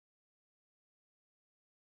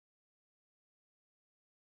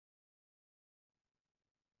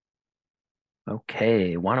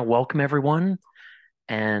Okay, want to welcome everyone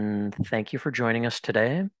and thank you for joining us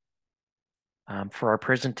today for our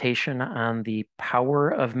presentation on the power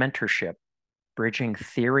of mentorship, bridging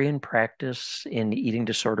theory and practice in eating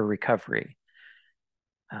disorder recovery.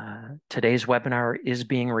 Today's webinar is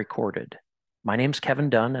being recorded. My name's Kevin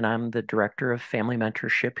Dunn, and I'm the Director of Family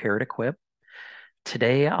Mentorship here at Equip.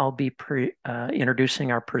 Today, I'll be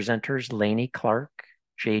introducing our presenters, Lainey Clark,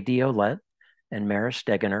 J.D. Olette, and Maris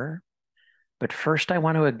Degener. But first, I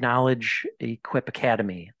want to acknowledge Equip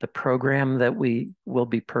Academy, the program that we will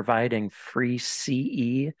be providing free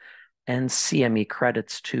CE and CME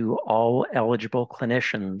credits to all eligible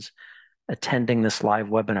clinicians attending this live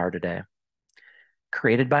webinar today.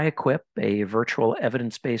 Created by Equip, a virtual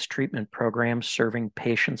evidence-based treatment program serving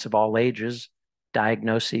patients of all ages,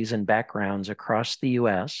 diagnoses, and backgrounds across the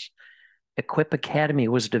U.S., Equip Academy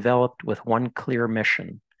was developed with one clear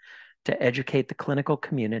mission: to educate the clinical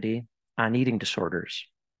community on eating disorders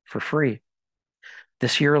for free.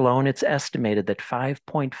 This year alone, it's estimated that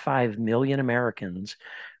 5.5 million Americans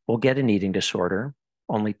will get an eating disorder.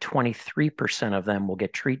 Only 23% of them will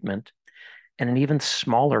get treatment, and an even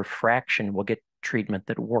smaller fraction will get treatment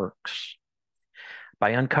that works. By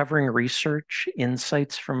uncovering research,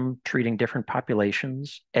 insights from treating different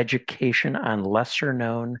populations, education on lesser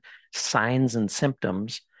known signs and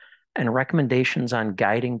symptoms, and recommendations on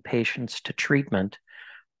guiding patients to treatment,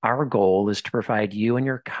 our goal is to provide you and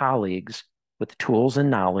your colleagues with tools and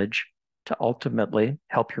knowledge to ultimately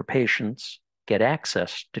help your patients get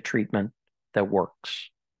access to treatment that works.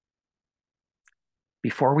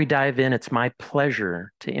 Before we dive in, it's my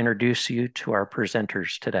pleasure to introduce you to our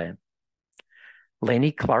presenters today.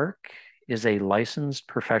 Lainey Clark is a licensed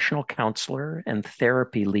professional counselor and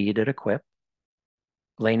therapy lead at Equip.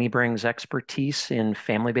 Lainey brings expertise in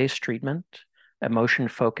family-based treatment,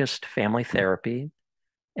 emotion-focused family therapy,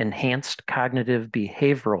 enhanced cognitive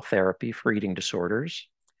behavioral therapy for eating disorders,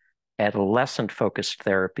 adolescent-focused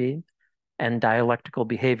therapy, and dialectical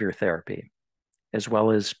behavior therapy, as well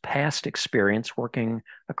as past experience working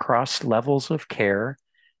across levels of care,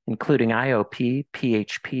 including IOP,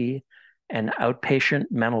 PHP, and outpatient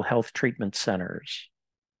mental health treatment centers.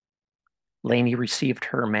 Lainey received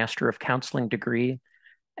her Master of Counseling degree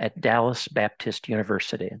at Dallas Baptist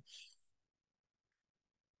University.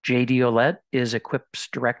 J.D. Olette is Equip's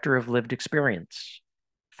Director of Lived Experience,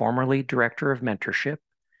 formerly Director of Mentorship,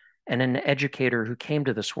 and an educator who came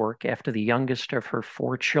to this work after the youngest of her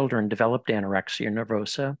 4 children developed anorexia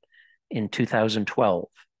nervosa in 2012.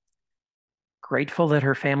 Grateful that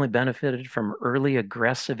her family benefited from early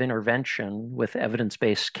aggressive intervention with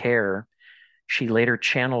evidence-based care, she later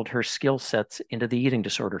channeled her skill sets into the eating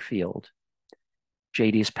disorder field.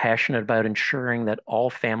 JD is passionate about ensuring that all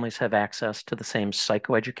families have access to the same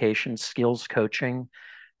psychoeducation, skills coaching,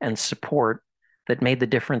 and support that made the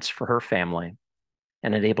difference for her family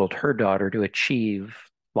and enabled her daughter to achieve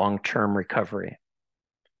long-term recovery.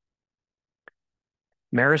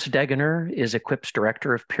 Maris Degener is Equip's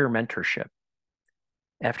Director of Peer Mentorship.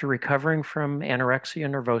 After recovering from anorexia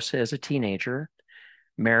nervosa as a teenager,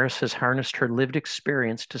 Maris has harnessed her lived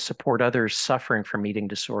experience to support others suffering from eating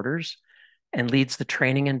disorders and leads the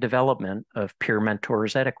training and development of peer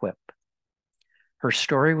mentors at Equip. Her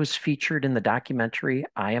story was featured in the documentary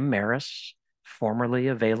I Am Maris, formerly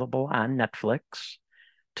available on Netflix,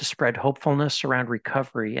 to spread hopefulness around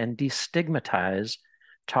recovery and destigmatize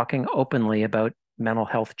talking openly about mental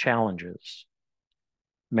health challenges.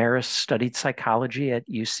 Maris studied psychology at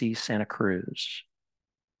UC Santa Cruz.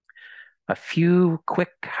 A few quick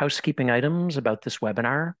housekeeping items about this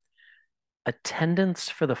webinar. Attendance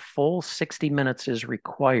for the full 60 minutes is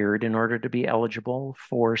required in order to be eligible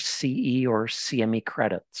for CE or CME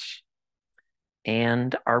credits.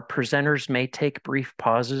 And our presenters may take brief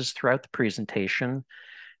pauses throughout the presentation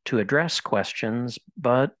to address questions,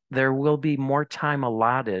 but there will be more time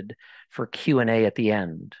allotted for Q&A at the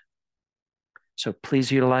end. So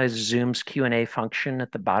please utilize Zoom's Q&A function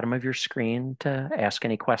at the bottom of your screen to ask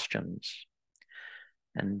any questions.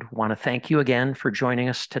 And want to thank you again for joining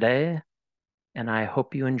us today, and I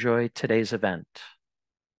hope you enjoy today's event.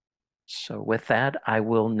 So with that, I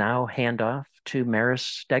will now hand off to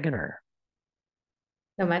Maris Degener.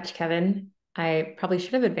 So much, Kevin. I probably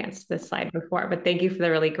should have advanced this slide before, but thank you for the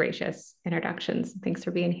really gracious introductions. Thanks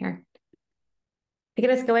for being here. To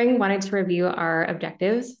get us going, wanted to review our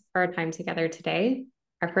objectives for our time together today.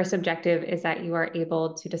 Our first objective is that you are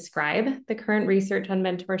able to describe the current research on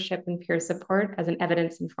mentorship and peer support as an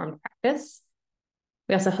evidence-informed practice.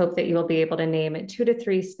 We also hope that you will be able to name 2 to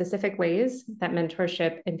 3 specific ways that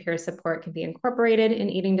mentorship and peer support can be incorporated in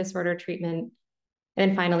eating disorder treatment. And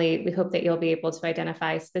then finally, we hope that you'll be able to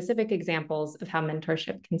identify specific examples of how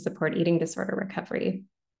mentorship can support eating disorder recovery.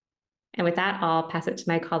 And with that, I'll pass it to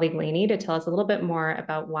my colleague Lainey to tell us a little bit more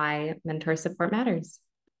about why mentor support matters.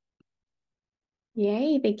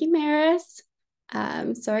 Yay, thank you, Maris.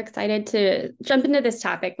 So excited to jump into this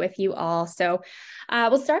topic with you all. So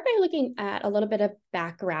we'll start by looking at a little bit of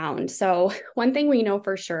background. So one thing we know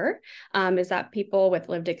for sure is that people with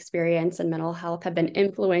lived experience in mental health have been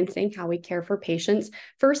influencing how we care for patients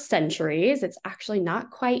for centuries. It's actually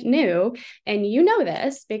not quite new. And you know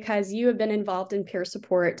this because you have been involved in peer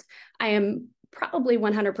support. I am probably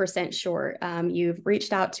 100% sure. You've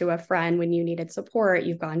reached out to a friend when you needed support.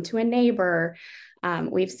 You've gone to a neighbor.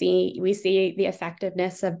 We see the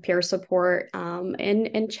effectiveness of peer support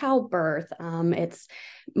in childbirth. It's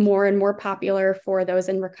more and more popular for those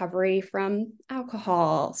in recovery from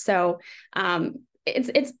alcohol. So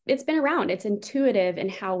it's been around. It's intuitive in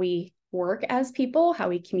how we work as people, how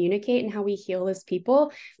we communicate, and how we heal as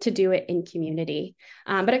people to do it in community.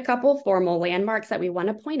 But a couple formal landmarks that we want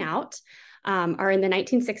to point out are in the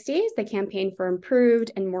 1960s, the campaign for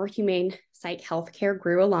improved and more humane psych healthcare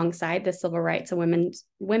grew alongside the civil rights and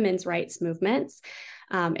women's rights movements.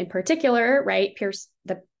 In particular, right,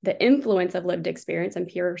 the influence of lived experience and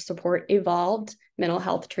peer support evolved mental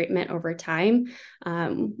health treatment over time.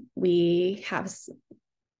 We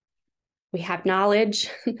have knowledge,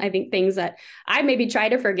 I think things that I maybe try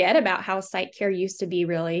to forget about how psych care used to be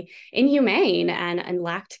really inhumane and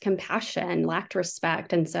lacked compassion, lacked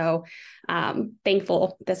respect. And so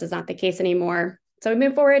thankful this is not the case anymore. So we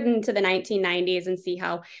move forward into the 1990s and see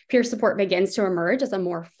how peer support begins to emerge as a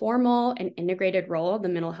more formal and integrated role in the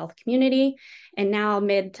mental health community. And now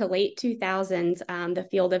mid to late 2000s, the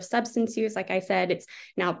field of substance use, like I said, it's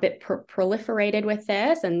now a bit proliferated with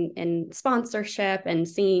this and sponsorship and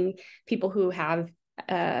seeing people who have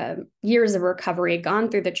years of recovery,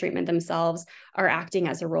 gone through the treatment themselves, are acting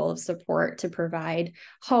as a role of support to provide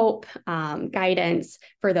hope, guidance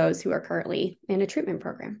for those who are currently in a treatment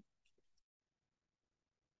program.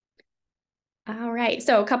 All right,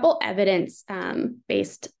 so a couple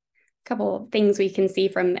evidence-based couple of things we can see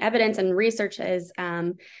from evidence and research is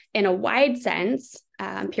in a wide sense,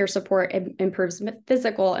 peer support improves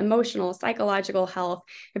physical, emotional, psychological health.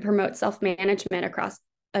 It promotes self-management across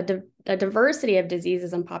a diversity of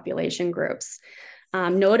diseases and population groups.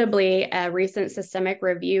 Notably, a recent systemic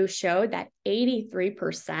review showed that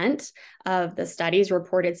 83% of the studies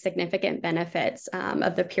reported significant benefits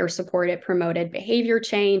of the peer support. It promoted behavior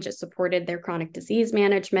change, it supported their chronic disease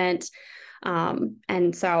management.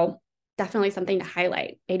 And so definitely something to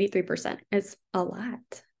highlight. 83% is a lot.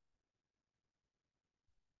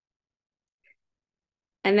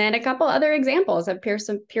 And then a couple other examples of peer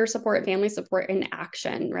support, family support in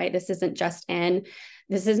action, right? This isn't just adequate.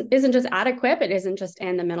 It isn't just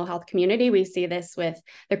in the mental health community. We see this with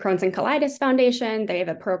the Crohn's and Colitis Foundation. They have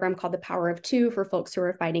a program called the Power of Two for folks who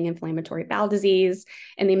are fighting inflammatory bowel disease.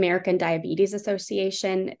 And the American Diabetes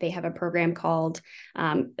Association, they have a program called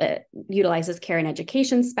that utilizes care and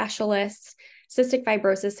education specialists. Cystic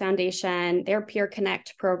Fibrosis Foundation, their Peer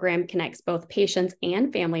Connect program connects both patients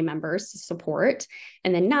and family members to support.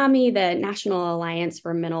 And then NAMI, the National Alliance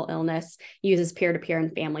for Mental Illness, uses peer-to-peer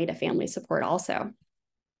and family-to-family support also.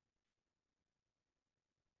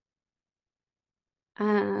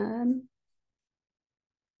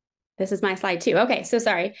 This is my slide too. Okay, so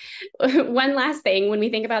sorry. One last thing, when we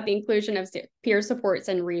think about the inclusion of peer supports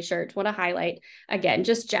in research, what to highlight, again,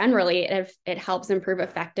 just generally, it helps improve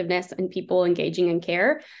effectiveness in people engaging in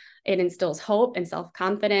care. It instills hope and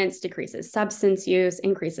self-confidence, decreases substance use,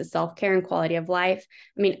 increases self-care and quality of life.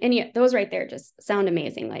 I mean, any of those right there just sound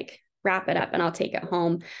amazing. Like, wrap it up and I'll take it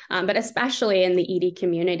home. But especially in the ED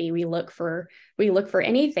community, we look for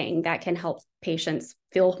anything that can help patients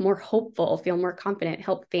feel more hopeful, feel more confident,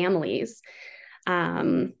 help families.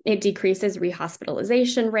 It decreases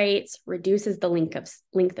rehospitalization rates, reduces the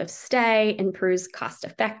length of stay, improves cost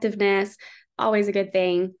effectiveness, always a good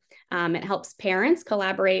thing. It helps parents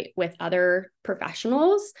collaborate with other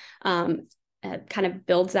professionals. Kind of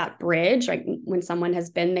builds that bridge. Like when someone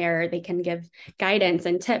has been there, they can give guidance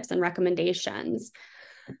and tips and recommendations.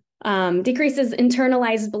 Decreases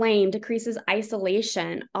internalized blame, decreases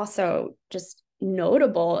isolation. Also just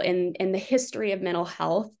notable in the history of mental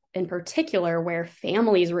health in particular, where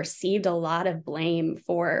families received a lot of blame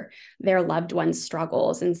for their loved ones'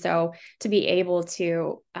 struggles. And so to be able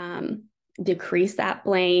to decrease that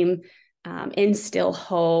blame, instill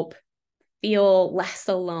hope, feel less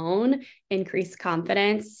alone, increase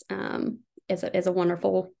confidence is a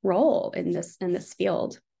wonderful role in this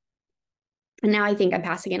field. And now I think I'm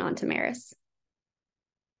passing it on to Maris.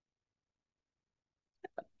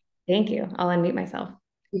 Thank you. I'll unmute myself.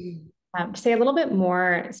 To say a little bit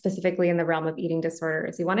more specifically in the realm of eating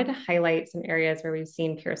disorders, we wanted to highlight some areas where we've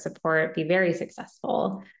seen peer support be very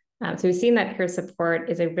successful. So we've seen that peer support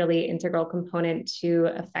is a really integral component to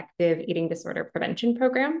effective eating disorder prevention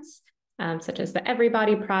programs, such as the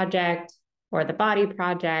Everybody Project or the Body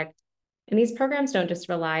Project. And these programs don't just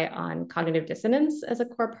rely on cognitive dissonance as a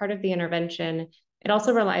core part of the intervention. It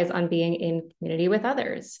also relies on being in community with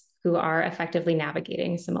others who are effectively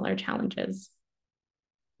navigating similar challenges.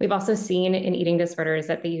 We've also seen in eating disorders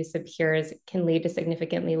that the use of peers can lead to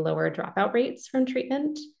significantly lower dropout rates from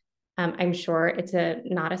treatment. I'm sure it's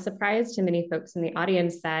not a surprise to many folks in the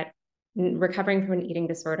audience that recovering from an eating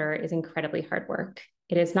disorder is incredibly hard work.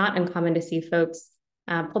 It is not uncommon to see folks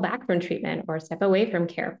pull back from treatment or step away from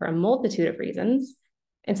care for a multitude of reasons.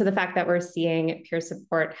 And so the fact that we're seeing peer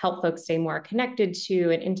support help folks stay more connected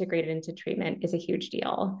to and integrated into treatment is a huge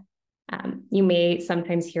deal. You may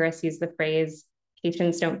sometimes hear us use the phrase,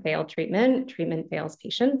 patients don't fail treatment, treatment fails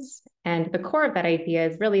patients. And the core of that idea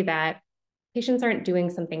is really that patients aren't doing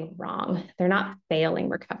something wrong. They're not failing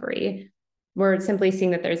recovery. We're simply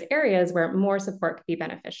seeing that there's areas where more support could be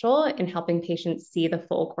beneficial in helping patients see the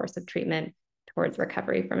full course of treatment towards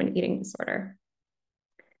recovery from an eating disorder.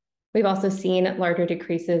 We've also seen larger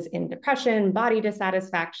decreases in depression, body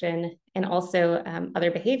dissatisfaction, and also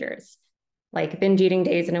other behaviors like binge eating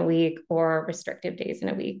days in a week or restrictive days in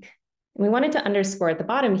a week. And we wanted to underscore at the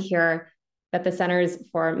bottom here that the Centers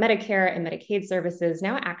for Medicare and Medicaid Services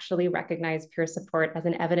now actually recognize peer support as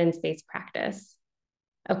an evidence-based practice.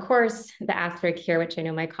 Of course, the asterisk here, which I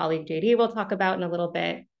know my colleague JD will talk about in a little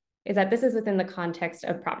bit, is that this is within the context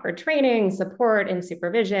of proper training, support, and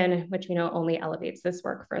supervision, which we know only elevates this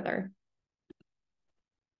work further.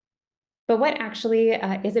 But what actually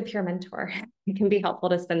is a peer mentor? It can be helpful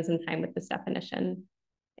to spend some time with this definition.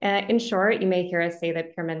 In short, you may hear us say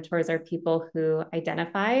that peer mentors are people who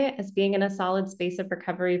identify as being in a solid space of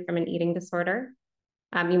recovery from an eating disorder.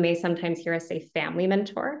 You may sometimes hear us say family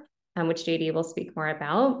mentor, which JD will speak more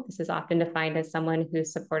about. This is often defined as someone who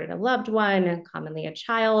supported a loved one, commonly a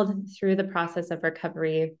child, through the process of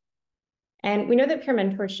recovery. And we know that peer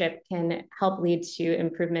mentorship can help lead to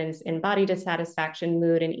improvements in body dissatisfaction,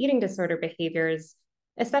 mood, and eating disorder behaviors,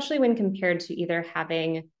 especially when compared to either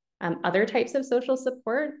having other types of social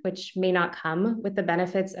support, which may not come with the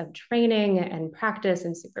benefits of training and practice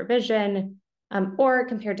and supervision, or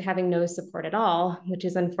compared to having no support at all, which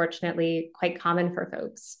is unfortunately quite common for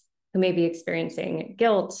folks who may be experiencing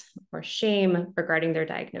guilt or shame regarding their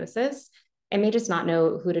diagnosis and may just not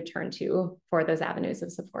know who to turn to for those avenues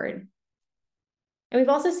of support. And we've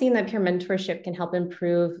also seen that peer mentorship can help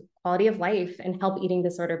improve quality of life and help eating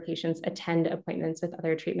disorder patients attend appointments with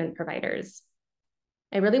other treatment providers.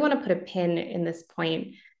 I really want to put a pin in this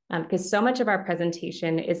point because so much of our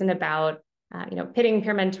presentation isn't about pitting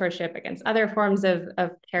peer mentorship against other forms of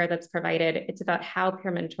care that's provided. It's about how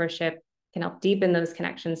peer mentorship can help deepen those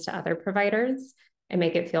connections to other providers and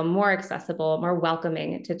make it feel more accessible, more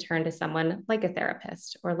welcoming to turn to someone like a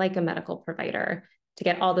therapist or like a medical provider to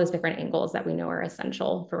get all those different angles that we know are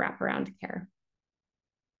essential for wraparound care.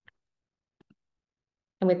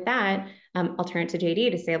 And with that, I'll turn it to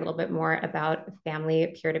JD to say a little bit more about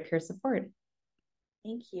family peer-to-peer support.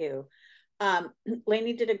 Thank you.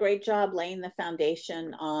 Lainey did a great job laying the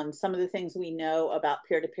foundation on some of the things we know about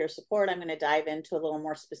peer-to-peer support. I'm going to dive into a little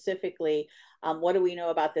more specifically, what do we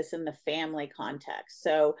know about this in the family context?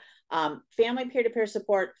 So family peer-to-peer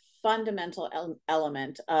support, fundamental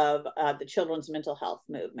element of the children's mental health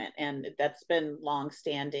movement, and that's been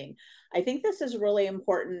long-standing. I think this is really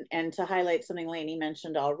important, and to highlight something Lainey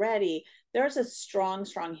mentioned already, there's a strong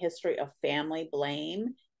history of family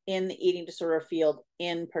blame in the eating disorder field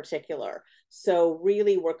in particular. So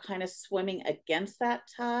really, we're kind of swimming against that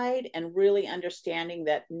tide and really understanding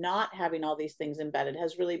that not having all these things embedded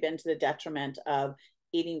has really been to the detriment of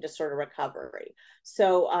eating disorder recovery.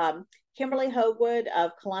 So Kimberly Hoagwood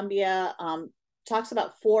of Columbia talks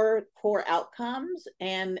about 4 core outcomes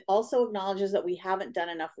and also acknowledges that we haven't done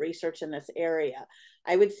enough research in this area.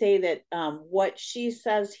 I would say that what she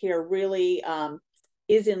says here really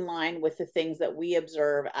is in line with the things that we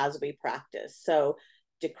observe as we practice. So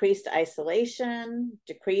decreased isolation,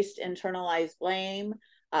 decreased internalized blame,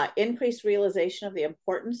 increased realization of the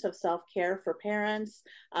importance of self-care for parents.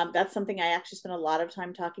 That's something I actually spend a lot of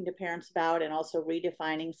time talking to parents about, and also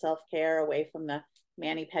redefining self-care away from the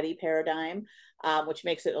mani-pedi paradigm, which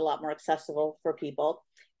makes it a lot more accessible for people.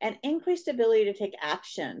 And increased ability to take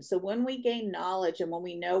action. So when we gain knowledge and when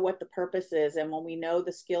we know what the purpose is and when we know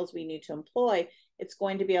the skills we need to employ, it's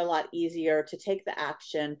going to be a lot easier to take the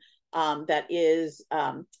action that is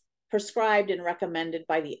prescribed and recommended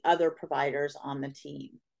by the other providers on the team.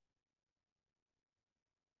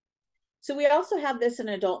 So we also have this in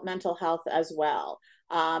adult mental health as well.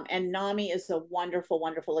 And NAMI is a wonderful,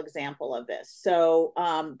 wonderful example of this. So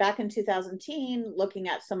back in 2010, looking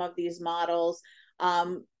at some of these models,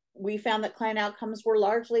 we found that client outcomes were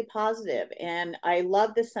largely positive. And I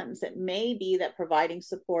love this sentence. It may be that providing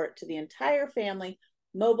support to the entire family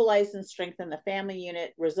mobilized and strengthened the family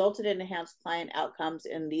unit, resulted in enhanced client outcomes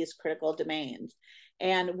in these critical domains,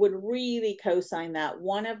 and would really co-sign that.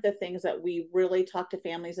 One of the things that we really talk to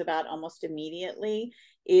families about almost immediately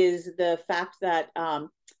is the fact that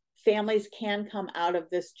families can come out of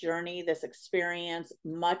this journey, this experience,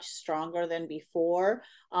 much stronger than before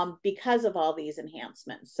because of all these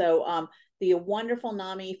enhancements. So the wonderful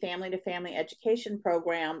NAMI Family to Family Education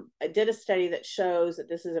Program did a study that shows that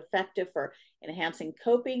this is effective for enhancing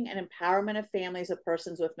coping and empowerment of families of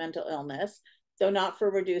persons with mental illness, though not for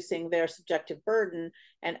reducing their subjective burden,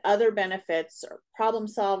 and other benefits or problem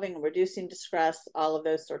solving, reducing distress, all of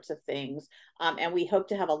those sorts of things. And we hope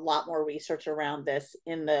to have a lot more research around this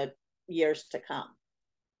in the years to come.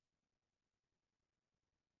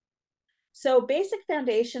 So basic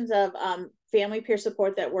foundations of family peer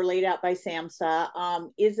support that were laid out by SAMHSA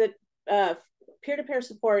is that peer-to-peer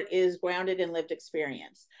support is grounded in lived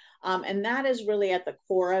experience. And that is really at the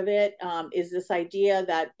core of it, is this idea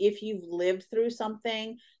that if you've lived through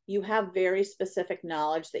something, you have very specific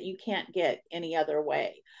knowledge that you can't get any other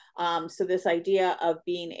way. So this idea of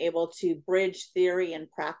being able to bridge theory and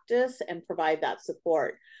practice and provide that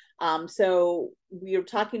support. So we are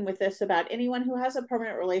talking with this about anyone who has a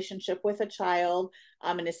permanent relationship with a child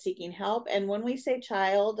and is seeking help. And when we say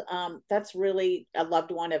child, that's really a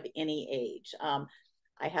loved one of any age.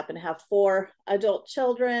 I happen to have 4 adult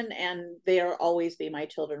children, and they'll always be my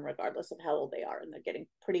children regardless of how old they are, and they're getting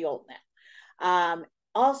pretty old now.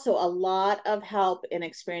 Also, a lot of help in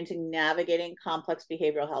experiencing navigating complex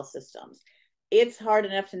behavioral health systems. It's hard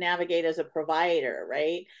enough to navigate as a provider,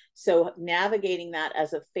 right? So navigating that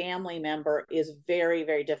as a family member is very,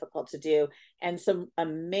 very difficult to do. And some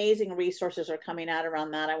amazing resources are coming out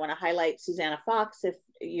around that. I want to highlight Susanna Fox, if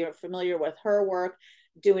you're familiar with her work,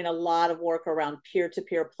 doing a lot of work around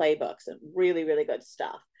peer-to-peer playbooks, and really, really good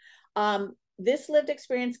stuff. This lived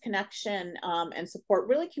experience connection and support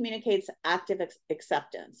really communicates active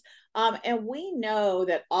acceptance. And we know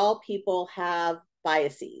that all people have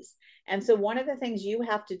biases. And so one of the things you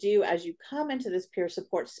have to do as you come into this peer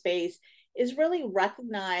support space is really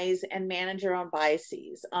recognize and manage your own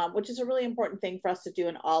biases, which is a really important thing for us to do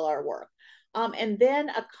in all our work. And then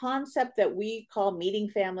a concept that we call meeting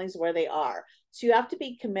families where they are. So you have to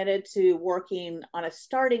be committed to working on a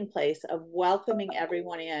starting place of welcoming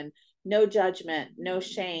everyone in, no judgment, no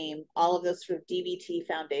shame, all of those sort of DBT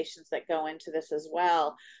foundations that go into this as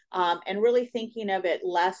well. And really thinking of it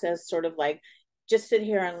less as sort of like, just sit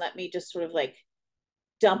here and let me just sort of like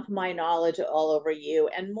dump my knowledge all over you,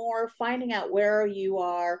 and more finding out where you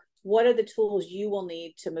are, what are the tools you will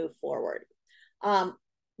need to move forward.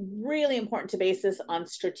 Really important to base this on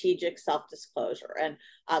strategic self-disclosure. And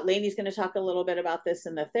Lainey's going to talk a little bit about this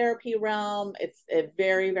in the therapy realm. It's a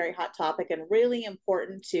very, very hot topic, and really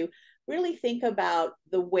important to really think about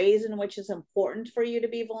the ways in which it's important for you to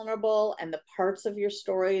be vulnerable, and the parts of your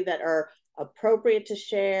story that are appropriate to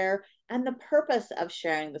share, and the purpose of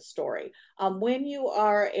sharing the story. When you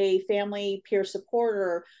are a family peer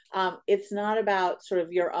supporter, it's not about sort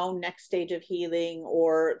of your own next stage of healing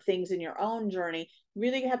or things in your own journey.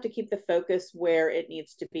 Really, you have to keep the focus where it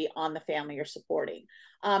needs to be, on the family you're supporting.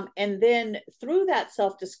 And then through that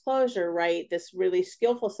self-disclosure, right, this really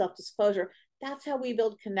skillful self-disclosure, that's how we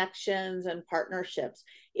build connections and partnerships.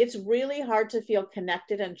 It's really hard to feel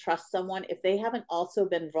connected and trust someone if they haven't also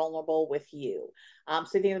been vulnerable with you.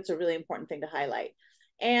 So I think that's a really important thing to highlight.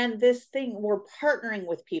 And this thing, we're partnering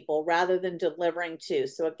with people rather than delivering to.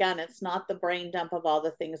 So again, it's not the brain dump of all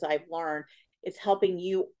the things I've learned. It's helping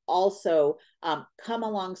you also come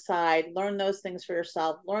alongside, learn those things for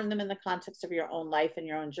yourself, learn them in the context of your own life and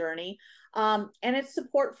your own journey. And it's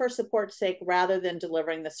support for support's sake rather than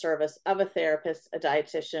delivering the service of a therapist, a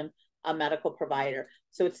dietitian, a medical provider.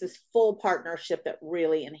 So it's this full partnership that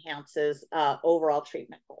really enhances overall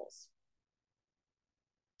treatment goals.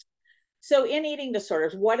 So in eating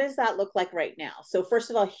disorders, what does that look like right now? So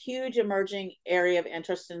first of all, huge emerging area of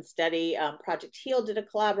interest and study. Project HEAL did a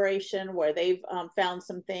collaboration where they've found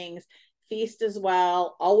some things. Feast as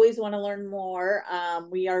well, always want to learn more.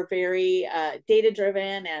 We are very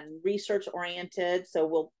data-driven and research-oriented, so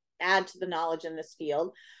we'll add to the knowledge in this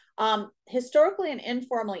field. Historically and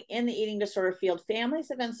informally in the eating disorder field, families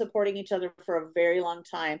have been supporting each other for a very long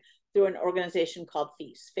time through an organization called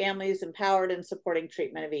FEAST, Families Empowered and Supporting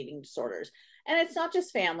Treatment of Eating Disorders. And it's not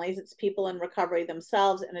just families, it's people in recovery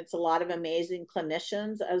themselves, and it's a lot of amazing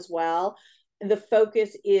clinicians as well. And the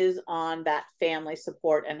focus is on that family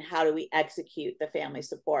support and how do we execute the family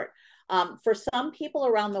support. For some people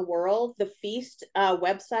around the world, the FEAST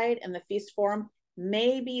website and the FEAST forum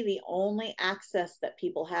may be the only access that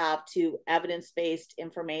people have to evidence-based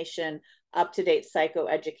information, up-to-date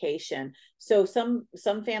psychoeducation. So some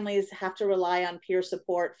families have to rely on peer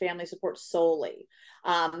support, family support solely.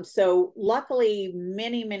 So luckily,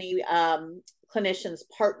 many clinicians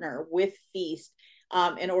partner with FEAST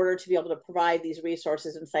in order to be able to provide these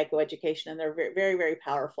resources in psychoeducation, and they're very, very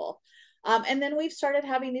powerful. And then we've started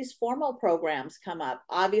having these formal programs come up.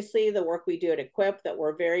 Obviously, the work we do at Equip that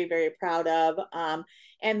we're very, very proud of.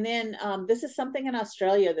 And then this is something in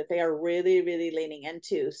Australia that they are really, really leaning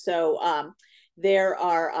into. So there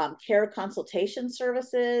are care consultation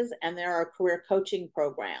services, and there are career coaching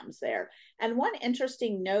programs there. And one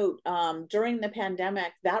interesting note, during the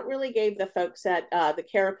pandemic, that really gave the folks at the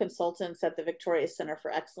care consultants at the Victoria Center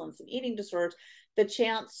for Excellence in Eating Disorders the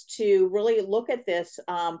chance to really look at this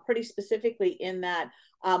pretty specifically, in that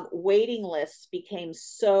waiting lists became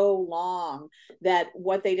so long that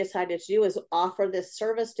what they decided to do is offer this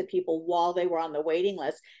service to people while they were on the waiting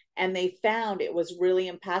list. And they found it was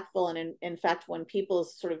really impactful. And in fact, when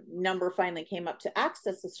people's sort of number finally came up to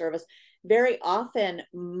access the service, very often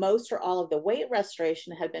most or all of the weight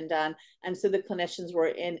restoration had been done. And so the clinicians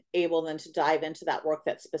were able then to dive into that work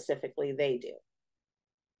that specifically they do.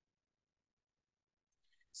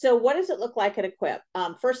 So what does it look like at Equip?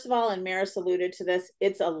 First of all, and Maris alluded to this,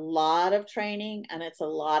 it's a lot of training and it's a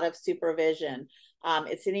lot of supervision.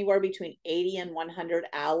 It's anywhere between 80 and 100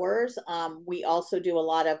 hours. We also do a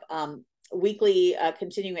lot of weekly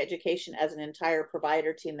continuing education as an entire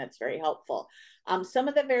provider team that's very helpful. Some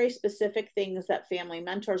of the very specific things that family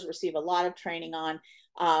mentors receive a lot of training on,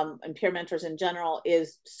 and peer mentors in general,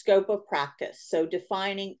 is scope of practice. So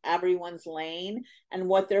defining everyone's lane and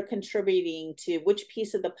what they're contributing to, which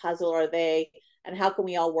piece of the puzzle are they, and how can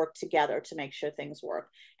we all work together to make sure things work.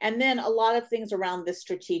 And then a lot of things around this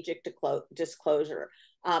strategic disclosure.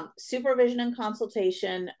 Supervision and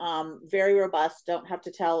consultation, very robust. Don't have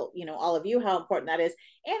to tell all of you how important that is.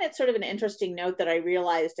 And it's sort of an interesting note that I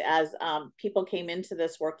realized as people came into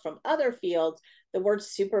this work from other fields, the word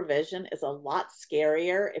supervision is a lot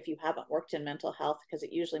scarier if you haven't worked in mental health, because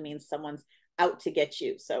it usually means someone's out to get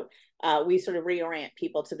you. So we sort of reorient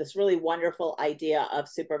people to this really wonderful idea of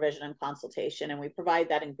supervision and consultation, and we provide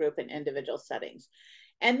that in group and individual settings.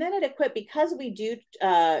 And then at Equip, because we do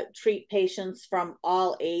treat patients from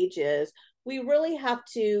all ages, we really have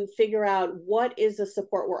to figure out what is the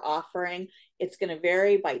support we're offering. It's going to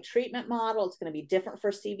vary by treatment model. It's going to be different for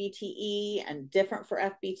CBTE and different for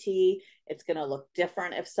FBT. It's going to look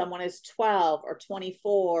different if someone is 12 or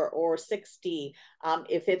 24 or 60,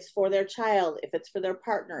 if it's for their child, if it's for their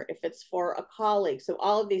partner, if it's for a colleague. So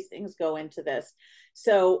all of these things go into this.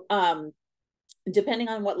 So depending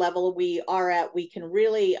on what level we are at, we can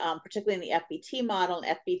really, particularly in the FBT model,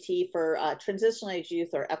 and FBT for transitional age youth,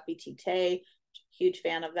 or FBT-TE, huge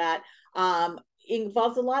fan of that,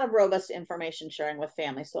 involves a lot of robust information sharing with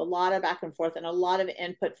families. So a lot of back and forth and a lot of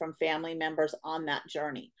input from family members on that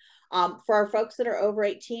journey. For our folks that are over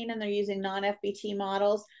 18 and they're using non-FBT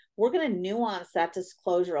models, we're going to nuance that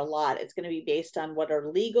disclosure a lot. It's going to be based on what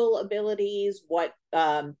are legal abilities, what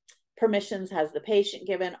permissions has the patient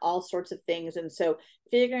given, all sorts of things. And so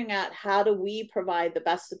figuring out how do we provide the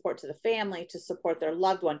best support to the family to support their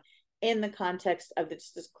loved one in the context of the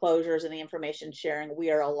disclosures and the information sharing we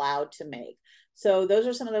are allowed to make. So those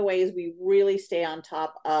are some of the ways we really stay on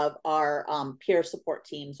top of our peer support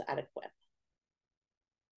teams at Equip.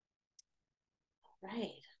 All right,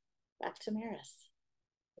 back to Maris.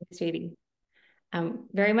 Thanks, JD.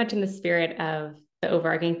 Very much in the spirit of the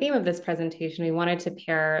overarching theme of this presentation, we wanted to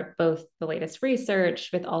pair both the latest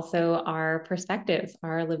research with also our perspectives,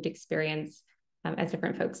 our lived experience as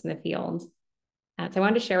different folks in the field. So I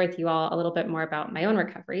wanted to share with you all a little bit more about my own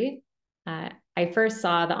recovery. I first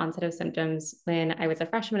saw the onset of symptoms when I was a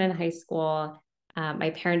freshman in high school.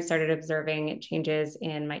 My parents started observing changes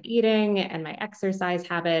in my eating and my exercise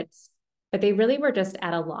habits, but they really were just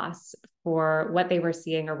at a loss for what they were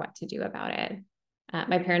seeing or what to do about it.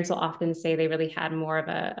 My parents will often say they really had more of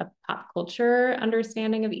a pop culture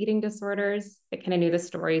understanding of eating disorders. They kind of knew the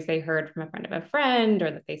stories they heard from a friend of a friend,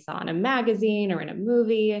 or that they saw in a magazine or in a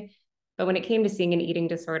movie. But when it came to seeing an eating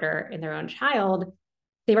disorder in their own child,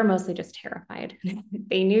 they were mostly just terrified.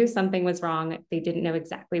 They knew something was wrong. They didn't know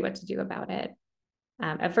exactly what to do about it.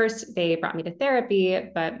 At first, they brought me to therapy,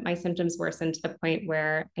 but my symptoms worsened to the point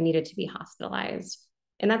where I needed to be hospitalized.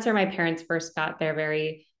 And that's where my parents first got their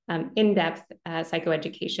very in-depth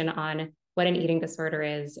psychoeducation on what an eating disorder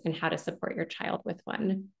is and how to support your child with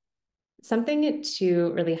one. Something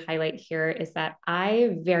to really highlight here is that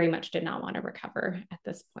I very much did not want to recover at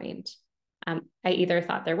this point. I either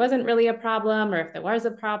thought there wasn't really a problem, or if there was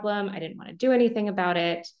a problem, I didn't want to do anything about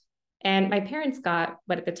it. And my parents got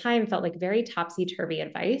what at the time felt like very topsy-turvy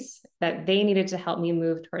advice that they needed to help me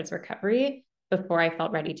move towards recovery before I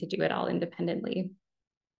felt ready to do it all independently.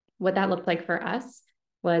 What that looked like for us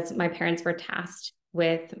was my parents were tasked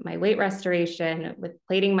with my weight restoration, with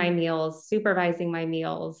plating my meals, supervising my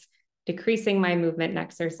meals, decreasing my movement and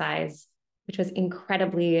exercise, which was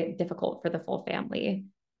incredibly difficult for the full family.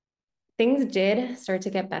 Things did start to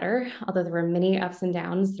get better, although there were many ups and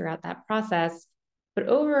downs throughout that process. But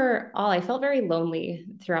overall, I felt very lonely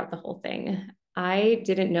throughout the whole thing. I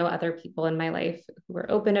didn't know other people in my life who were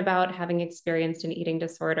open about having experienced an eating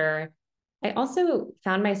disorder. I also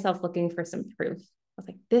found myself looking for some proof. I was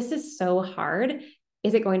like, this is so hard.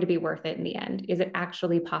 Is it going to be worth it in the end? Is it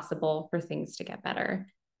actually possible for things to get better?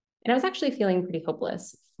 And I was actually feeling pretty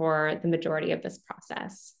hopeless for the majority of this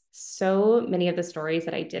process. So many of the stories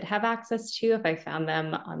that I did have access to, if I found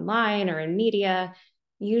them online or in media,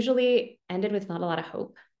 usually ended with not a lot of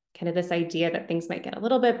hope. Kind of this idea that things might get a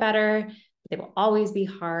little bit better, but they will always be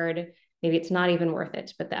hard. Maybe it's not even worth it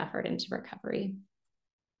to put the effort into recovery.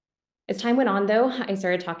 As time went on, though, I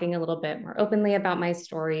started talking a little bit more openly about my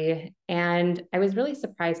story, and I was really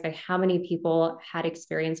surprised by how many people had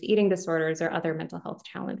experienced eating disorders or other mental health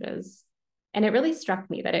challenges. And it really struck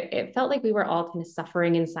me that it felt like we were all kind of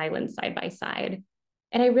suffering in silence side by side.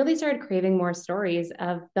 And I really started craving more stories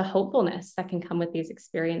of the hopefulness that can come with these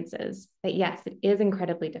experiences, that yes, it is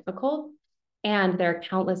incredibly difficult, and there are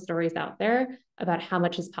countless stories out there about how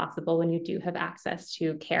much is possible when you do have access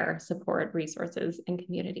to care, support, resources, and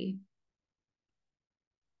community.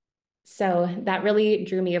 So that really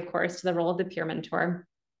drew me, of course, to the role of the peer mentor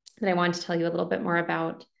that I wanted to tell you a little bit more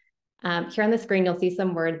about. Here on the screen, you'll see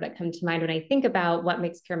some words that come to mind when I think about what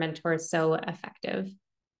makes peer mentors so effective.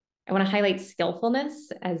 I want to highlight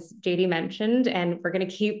skillfulness, as JD mentioned, and we're going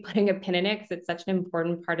to keep putting a pin in it because it's such an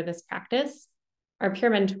important part of this practice. Our peer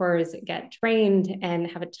mentors get trained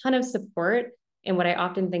and have a ton of support in what I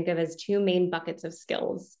often think of as two main buckets of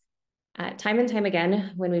skills. Time and time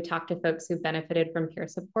again, when we talk to folks who benefited from peer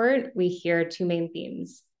support, we hear two main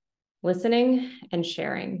themes: listening and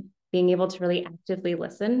sharing. Being able to really actively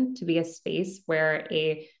listen, to be a space where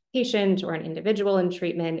a patient or an individual in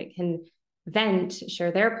treatment can vent,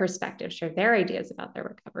 share their perspective, share their ideas about their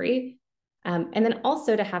recovery. And then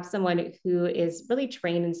also to have someone who is really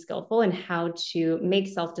trained and skillful in how to make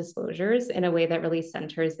self-disclosures in a way that really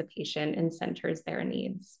centers the patient and centers their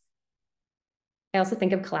needs. I also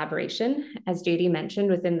think of collaboration, as JD mentioned,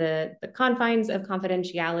 within the confines of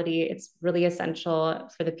confidentiality. It's really essential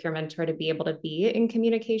for the peer mentor to be able to be in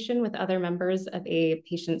communication with other members of a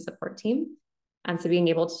patient support team. So being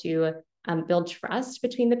able to build trust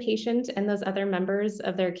between the patient and those other members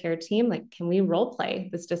of their care team. Like, can we role play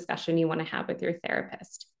this discussion you want to have with your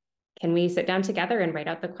therapist? Can we sit down together and write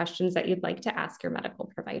out the questions that you'd like to ask your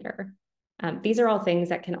medical provider? These are all things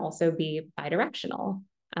that can also be bidirectional.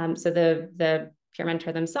 So the peer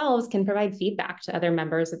mentor themselves can provide feedback to other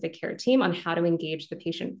members of the care team on how to engage the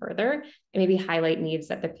patient further and maybe highlight needs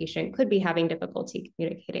that the patient could be having difficulty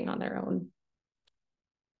communicating on their own.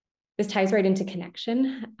 This ties right into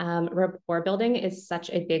connection. Rapport building is such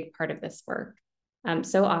a big part of this work.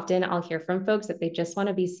 So often I'll hear from folks that they just want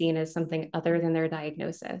to be seen as something other than their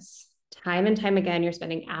diagnosis. Time and time again, you're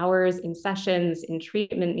spending hours in sessions, in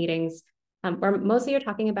treatment meetings, where mostly you're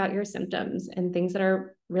talking about your symptoms and things that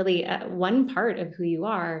are really one part of who you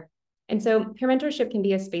are. And so peer mentorship can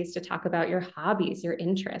be a space to talk about your hobbies, your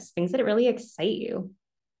interests, things that really excite you.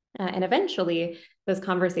 And eventually those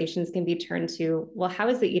conversations can be turned to, well, how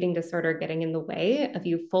is the eating disorder getting in the way of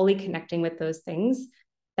you fully connecting with those things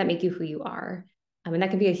that make you who you are? And that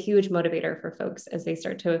can be a huge motivator for folks as they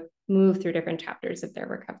start to move through different chapters of their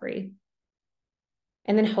recovery.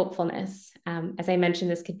 And then hopefulness. As I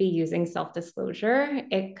mentioned, this could be using self-disclosure.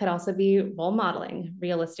 It could also be role modeling,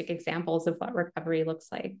 realistic examples of what recovery looks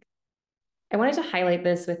like. I wanted to highlight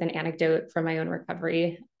this with an anecdote from my own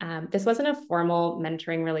recovery. This wasn't a formal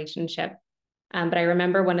mentoring relationship, but I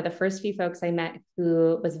remember one of the first few folks I met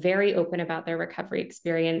who was very open about their recovery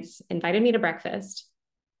experience invited me to breakfast.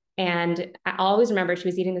 And I always remember she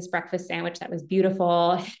was eating this breakfast sandwich that was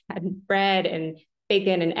beautiful, had bread and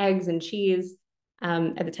bacon and eggs and cheese.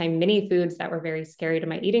 At the time, many foods that were very scary to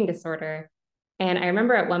my eating disorder. And I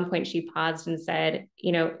remember at one point she paused and said,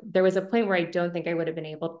 you know, there was a point where I don't think I would have been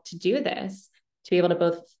able to do this, to be able to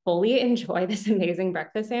both fully enjoy this amazing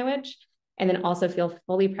breakfast sandwich and then also feel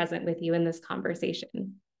fully present with you in this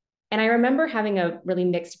conversation. And I remember having a really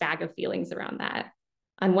mixed bag of feelings around that.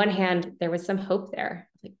 On one hand, there was some hope there.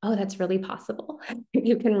 Like, oh, that's really possible.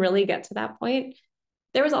 You can really get to that point.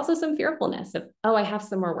 There was also some fearfulness of, oh, I have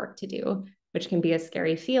some more work to do, which can be a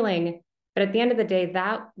scary feeling. But at the end of the day,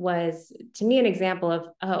 that was, to me, an example of,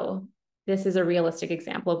 oh, this is a realistic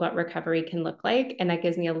example of what recovery can look like. And that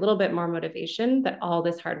gives me a little bit more motivation that all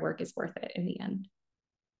this hard work is worth it in the end.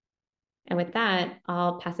 And with that,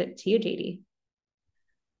 I'll pass it to you, JD.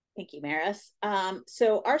 Thank you, Maris.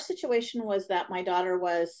 So our situation was that my daughter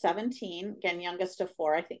was 17, again, youngest of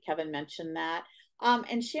 4. I think Kevin mentioned that.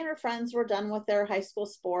 And she and her friends were done with their high school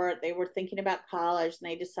sport. They were thinking about college, and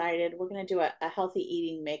they decided we're going to do a healthy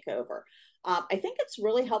eating makeover. I think it's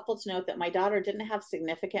really helpful to note that my daughter didn't have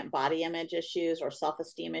significant body image issues or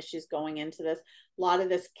self-esteem issues going into this. A lot of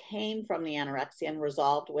this came from the anorexia and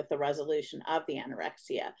resolved with the resolution of the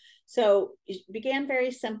anorexia. So it began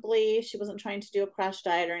very simply. She wasn't trying to do a crash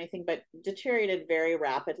diet or anything, but deteriorated very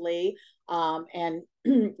rapidly, and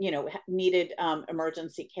needed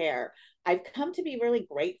emergency care. I've come to be really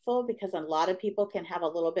grateful because a lot of people can have a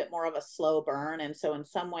little bit more of a slow burn. And so in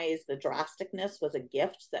some ways, the drasticness was a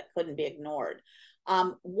gift that couldn't be ignored.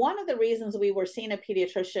 One of the reasons we were seeing a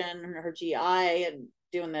pediatrician, her GI, and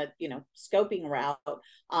doing the scoping route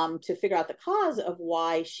to figure out the cause of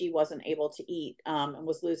why she wasn't able to eat and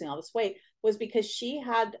was losing all this weight was because she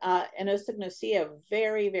had anosognosia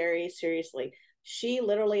very, very seriously. She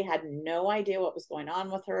literally had no idea what was going on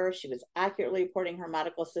with her. She was accurately reporting her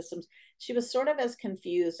medical systems. She was sort of as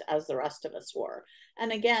confused as the rest of us were.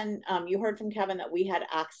 And again, you heard from Kevin that we had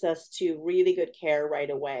access to really good care right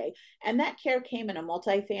away. And that care came in a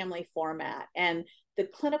multifamily format. And the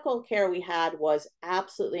clinical care we had was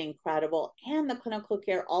absolutely incredible. And the clinical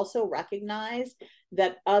care also recognized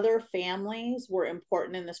that other families were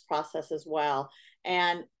important in this process as well.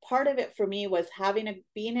 And part of it for me was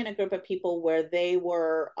being in a group of people where they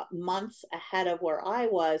were months ahead of where I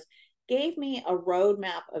was, gave me a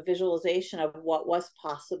roadmap, a visualization of what was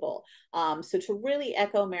possible. So to really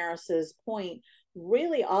echo Maris's point,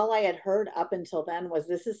 really all I had heard up until then was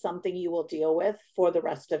this is something you will deal with for the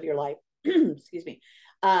rest of your life. Excuse me.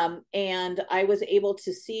 And I was able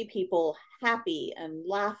to see people happy and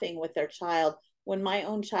laughing with their child when my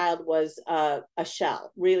own child was a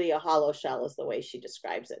shell, really a hollow shell is the way she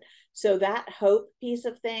describes it. So that hope piece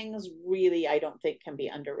of things really, I don't think can be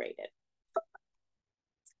underrated.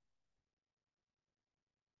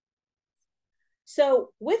 So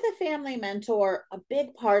with a family mentor, a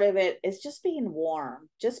big part of it is just being warm,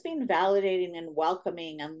 just being validating and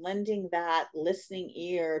welcoming and lending that listening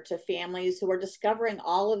ear to families who are discovering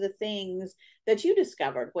all of the things that you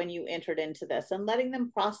discovered when you entered into this and letting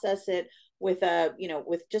them process it with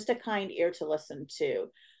with just a kind ear to listen to.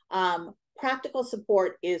 Practical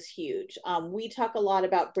support is huge. We talk a lot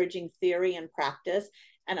about bridging theory and practice,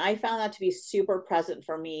 and I found that to be super present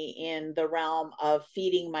for me in the realm of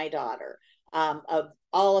feeding my daughter. Of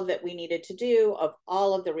all of that we needed to do, of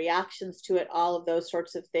all of the reactions to it, all of those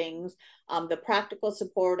sorts of things. The practical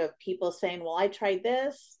support of people saying, well, I tried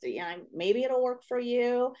this, maybe it'll work for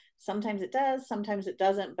you. Sometimes it does, sometimes it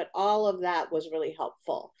doesn't, but all of that was really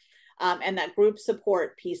helpful. And that group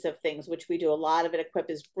support piece of things, which we do a lot of at Equip,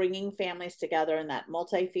 is bringing families together in that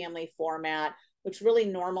multifamily format, which really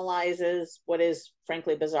normalizes what is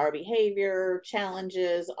frankly bizarre behavior,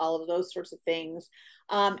 challenges, all of those sorts of things.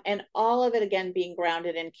 And all of it, again, being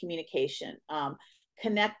grounded in communication,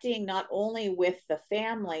 connecting not only with the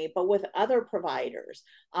family, but with other providers.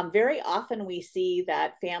 Very often we see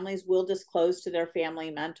that families will disclose to their family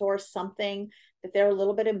mentor something that they're a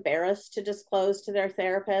little bit embarrassed to disclose to their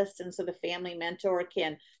therapist. And so the family mentor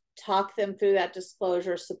can talk them through that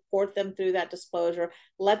disclosure, support them through that disclosure,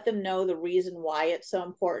 let them know the reason why it's so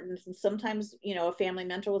important. And sometimes, a family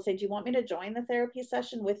mentor will say, do you want me to join the therapy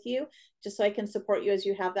session with you just so I can support you as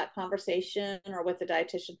you have that conversation, or with the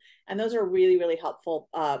dietitian? And those are really, really helpful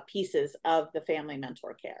pieces of the family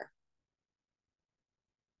mentor care.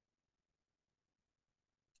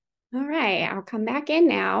 All right, I'll come back in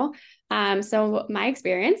now. So my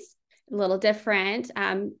experience, a little different.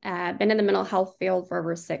 Been in the mental health field for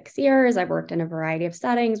over 6 years. I've worked in a variety of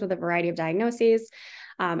settings with a variety of diagnoses.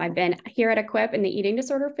 I've been here at Equip in the eating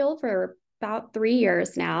disorder field for about 3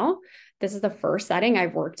 years now. This is the first setting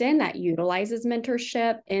I've worked in that utilizes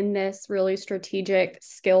mentorship in this really strategic,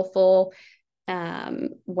 skillful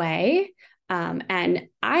way. And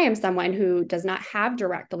I am someone who does not have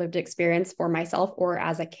direct lived experience for myself or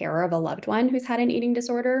as a carer of a loved one who's had an eating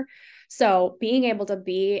disorder. So being able to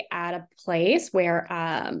be at a place where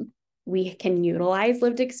we can utilize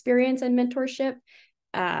lived experience and mentorship,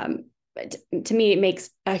 to me, it makes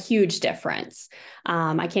a huge difference.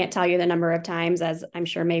 I can't tell you the number of times, as I'm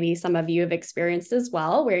sure maybe some of you have experienced as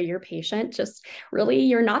well, where your patient just really,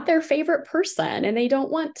 you're not their favorite person and they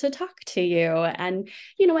don't want to talk to you. And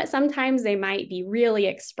you know what, sometimes they might be really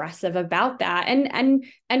expressive about that. And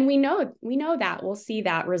we know that we'll see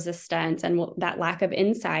that resistance and that lack of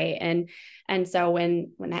insight. And so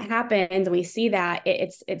when that happens and we see that,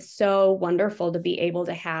 it's so wonderful to be able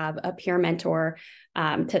to have a peer mentor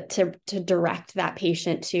to direct that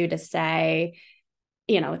patient to say,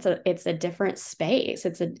 you know, it's a different space.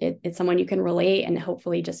 It's someone you can relate and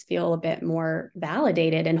hopefully just feel a bit more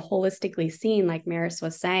validated and holistically seen, like Maris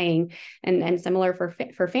was saying, and similar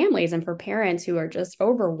for families and for parents who are just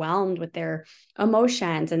overwhelmed with their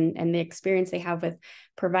emotions and the experience they have with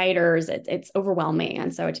providers. It's overwhelming.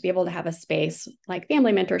 And so to be able to have a space like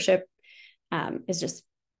family mentorship is just,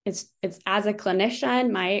 it's as a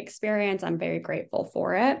clinician, my experience, I'm very grateful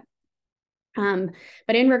for it.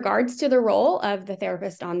 But in regards to the role of the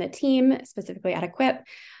therapist on the team, specifically at Equip,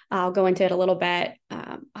 I'll go into it a little bit.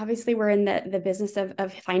 Obviously, we're in the business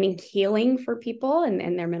of finding healing for people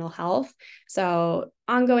and their mental health. So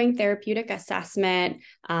ongoing therapeutic assessment,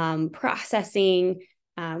 processing,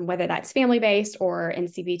 whether that's family-based or in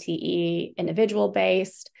CBTE,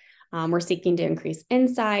 individual-based. We're seeking to increase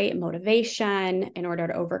insight, motivation in order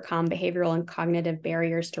to overcome behavioral and cognitive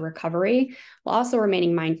barriers to recovery, while also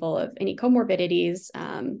remaining mindful of any comorbidities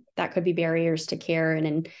that could be barriers to care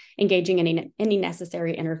and engaging in any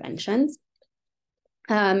necessary interventions.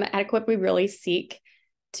 At Equip, we really seek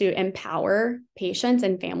to empower patients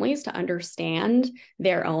and families to understand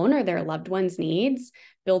their own or their loved ones' needs,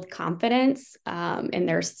 build confidence in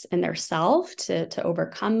their self to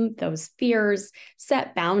overcome those fears,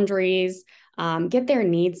 set boundaries, get their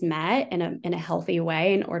needs met in a healthy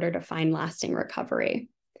way in order to find lasting recovery.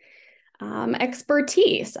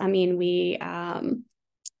 Expertise. I mean, we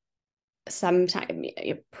sometimes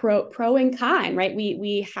pro and con, right?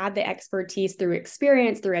 We had the expertise through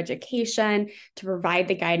experience, through education to provide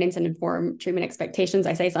the guidance and inform treatment expectations.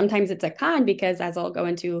 I say sometimes it's a con because, as I'll go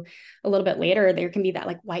into a little bit later, there can be that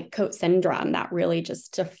like white coat syndrome that really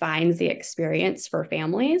just defines the experience for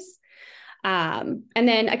families. And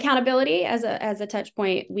then accountability as a touch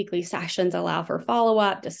point. Weekly sessions allow for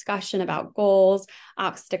follow-up discussion about goals,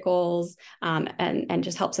 obstacles, and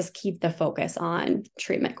just helps us keep the focus on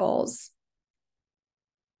treatment goals.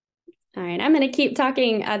 All right, I'm going to keep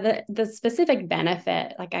talking the specific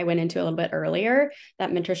benefit, like I went into a little bit earlier,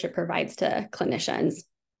 that mentorship provides to clinicians.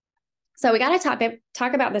 So we got to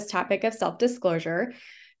talk about this topic of self-disclosure.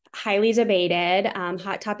 Highly debated,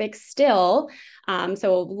 hot topic still.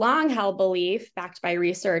 So long held belief backed by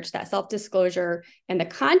research that self-disclosure in the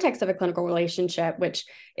context of a clinical relationship, which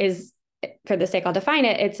is, for the sake I'll define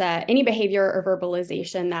it, it's any behavior or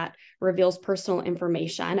verbalization that reveals personal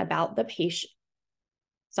information about the patient,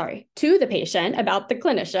 to the patient about the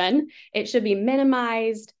clinician. It should be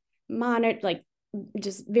minimized, monitored, like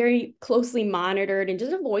just very closely monitored and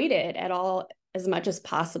just avoided at all as much as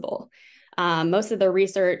possible. Most of the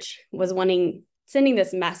research was sending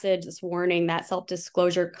this message, this warning that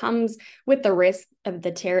self-disclosure comes with the risk of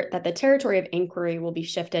that the territory of inquiry will be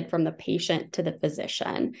shifted from the patient to the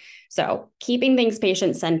physician. So keeping things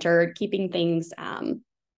patient-centered, keeping things,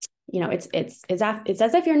 it's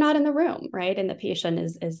as if you're not in the room, right? And the patient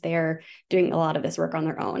is there doing a lot of this work on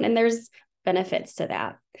their own. And there's benefits to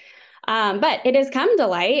that. But it has come to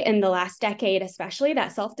light in the last decade, especially,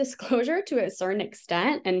 that self-disclosure to a certain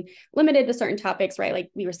extent and limited to certain topics, right? Like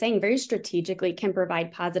we were saying, very strategically can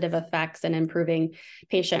provide positive effects in improving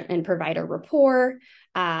patient and provider rapport.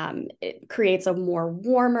 It creates a more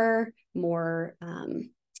warmer, more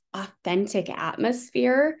authentic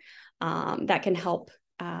atmosphere that can help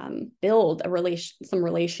build some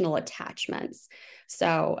relational attachments.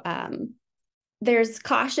 So, there's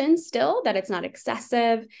caution still that it's not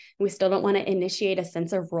excessive. We still don't want to initiate a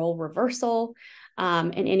sense of role reversal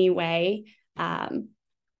in any way. But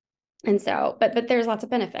there's lots of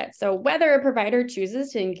benefits. So whether a provider chooses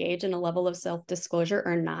to engage in a level of self-disclosure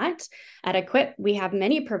or not, at Equip, we have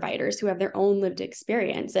many providers who have their own lived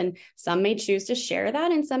experience, and some may choose to share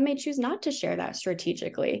that and some may choose not to share that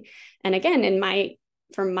strategically. And again,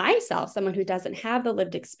 for myself, someone who doesn't have the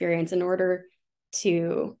lived experience,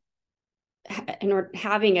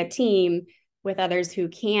 having a team with others who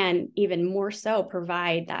can even more so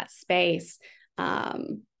provide that space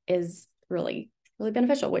is really, really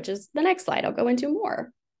beneficial, which is the next slide I'll go into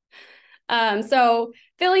more. So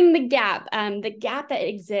filling the gap that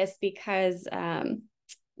exists because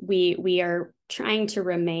we are trying to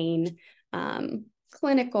remain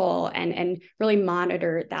clinical and really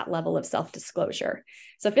monitor that level of self-disclosure.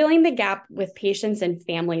 So filling the gap with patients and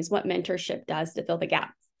families, what mentorship does to fill the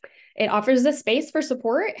gap. It offers a space for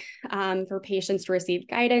support for patients to receive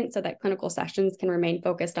guidance so that clinical sessions can remain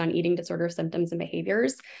focused on eating disorder symptoms and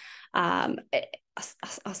behaviors. I'll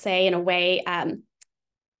say in a way,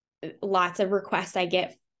 lots of requests I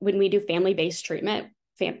get when we do family-based treatment,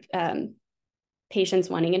 patients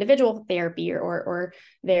wanting individual therapy or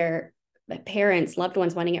their parents, loved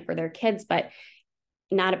ones wanting it for their kids, but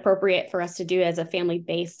not appropriate for us to do as a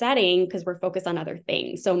family-based setting because we're focused on other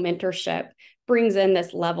things. So mentorship brings in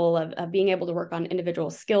this level of being able to work on individual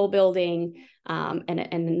skill building and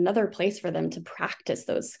another place for them to practice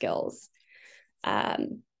those skills.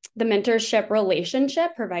 The mentorship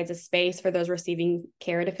relationship provides a space for those receiving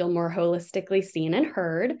care to feel more holistically seen and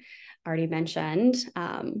heard. Already mentioned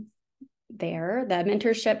there. The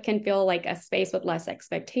mentorship can feel like a space with less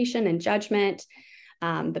expectation and judgment.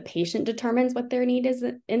 The patient determines what their need is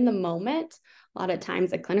in the moment. A lot of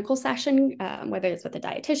times a clinical session, whether it's with a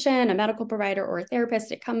dietitian, a medical provider, or a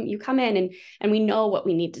therapist, you come in and we know what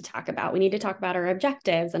we need to talk about. We need to talk about our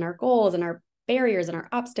objectives and our goals and our barriers and our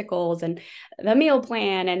obstacles and the meal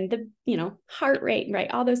plan and the heart rate, right?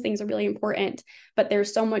 All those things are really important, but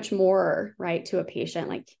there's so much more, right, to a patient,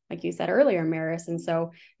 like you said earlier, Maris. And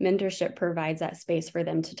so mentorship provides that space for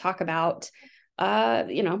them to talk about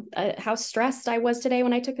how stressed I was today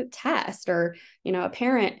when I took a test, or a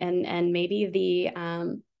parent and maybe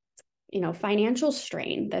the financial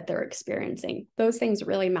strain that they're experiencing. Those things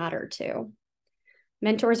really matter too.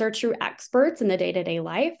 Mentors are true experts in the day-to-day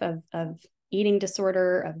life of eating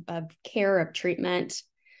disorder, of care, of treatment.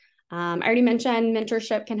 I already mentioned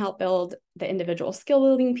mentorship can help build the individual skill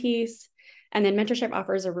building piece. And then mentorship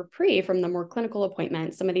offers a reprieve from the more clinical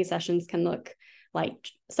appointments. Some of these sessions can look like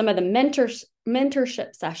some of the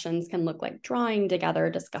mentorship sessions can look like drawing together,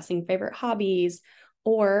 discussing favorite hobbies,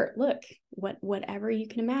 or whatever you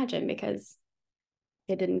can imagine, because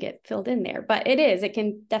it didn't get filled in there. But it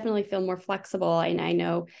can definitely feel more flexible. And I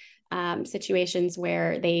know situations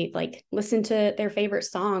where they listen to their favorite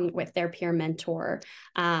song with their peer mentor.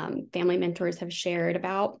 Family mentors have shared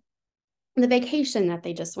about the vacation that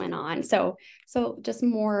they just went on. So just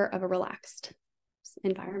more of a relaxed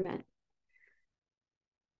environment.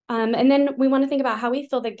 And then we want to think about how we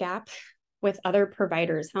fill the gap with other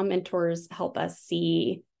providers, how mentors help us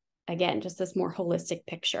see, again, just this more holistic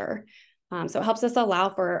picture. So it helps us allow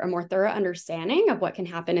for a more thorough understanding of what can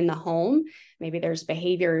happen in the home. Maybe there's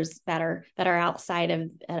behaviors that are outside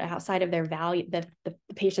of their value, the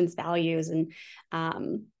patient's values, and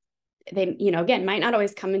they again might not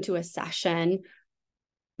always come into a session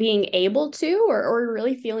being able to or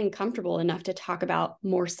really feeling comfortable enough to talk about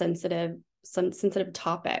more sensitive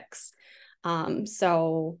topics.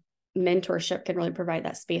 So mentorship can really provide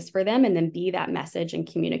that space for them and then be that message and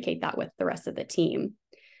communicate that with the rest of the team.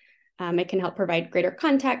 It can help provide greater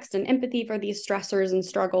context and empathy for these stressors and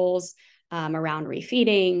struggles around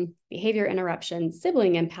refeeding, behavior interruptions,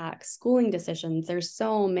 sibling impacts, schooling decisions. There's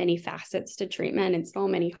so many facets to treatment and so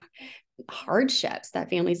many hardships that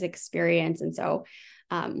families experience. And so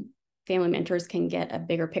family mentors can get a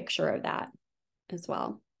bigger picture of that as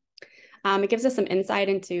well. It gives us some insight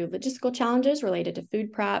into logistical challenges related to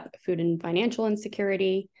food prep, food and financial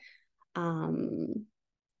insecurity,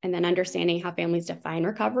 and then understanding how families define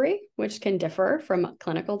recovery, which can differ from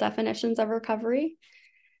clinical definitions of recovery.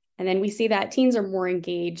 And then we see that teens are more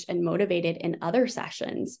engaged and motivated in other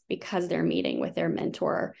sessions because they're meeting with their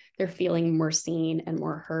mentor. They're feeling more seen and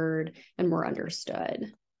more heard and more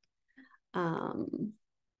understood. All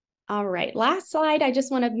right, last slide, I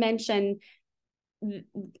just want to mention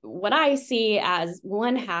what I see as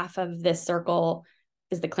one half of this circle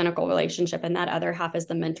is the clinical relationship, and that other half is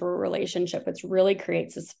the mentor relationship, which really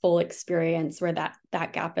creates this full experience where that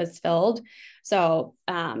gap is filled. So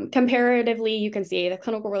comparatively, you can see the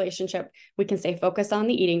clinical relationship, we can stay focused on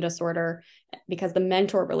the eating disorder because the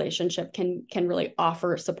mentor relationship can really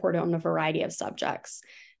offer support on a variety of subjects.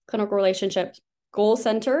 Clinical relationship,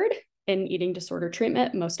 goal-centered in eating disorder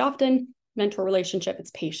treatment most often. Mentor relationship,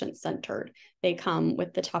 it's patient-centered. They come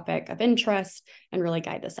with the topic of interest and really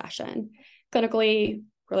guide the session. Clinically,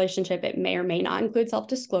 relationship, it may or may not include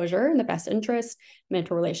self-disclosure in the best interest.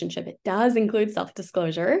 Mentor relationship, it does include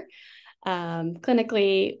self-disclosure.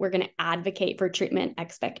 Clinically, we're going to advocate for treatment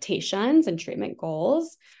expectations and treatment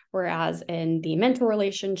goals. Whereas in the mentor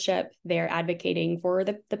relationship, they're advocating for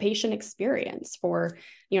the patient experience. For,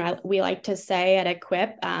 we like to say at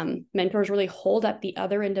Equip, mentors really hold up the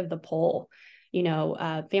other end of the pole.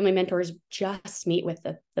 Family mentors just meet with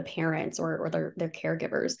the parents or their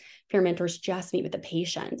caregivers. Peer mentors just meet with the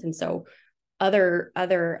patient. And so other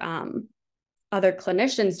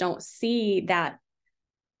clinicians don't see that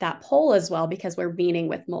pole as well, because we're meeting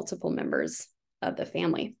with multiple members of the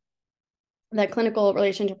family. The clinical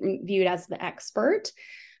relationship viewed as the expert,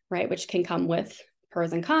 right, which can come with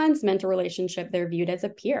pros and cons. Mentor relationship, they're viewed as a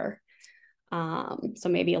peer. So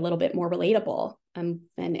maybe a little bit more relatable, and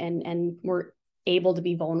we're able to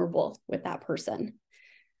be vulnerable with that person.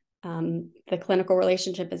 The clinical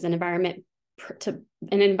relationship is an environment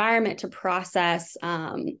to process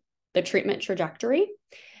the treatment trajectory.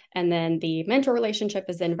 And then the mentor relationship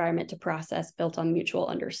is the environment to process built on mutual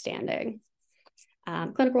understanding.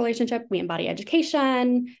 Clinical relationship, we embody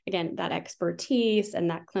education, again, that expertise and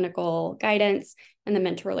that clinical guidance, and the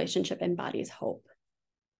mentor relationship embodies hope.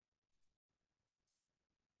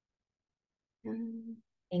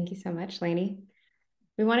 Thank you so much, Lainey.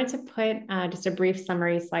 We wanted to put just a brief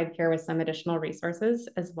summary slide here with some additional resources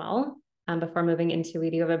as well. Before moving into, we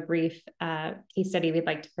do have a brief case study we'd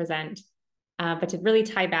like to present. But to really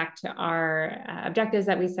tie back to our objectives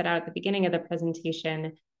that we set out at the beginning of the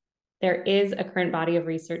presentation, there is a current body of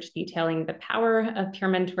research detailing the power of peer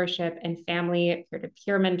mentorship and family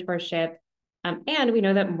peer-to-peer mentorship. And we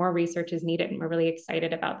know that more research is needed, and we're really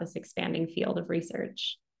excited about this expanding field of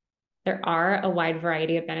research. There are a wide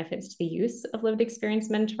variety of benefits to the use of lived experience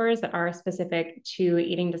mentors that are specific to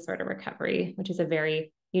eating disorder recovery, which is a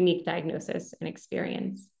very unique diagnosis and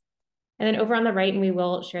experience. And then over on the right, and we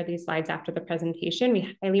will share these slides after the presentation,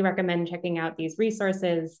 we highly recommend checking out these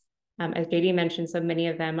resources. As JD mentioned, so many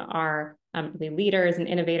of them are really leaders and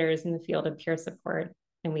innovators in the field of peer support,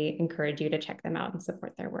 and we encourage you to check them out and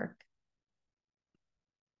support their work.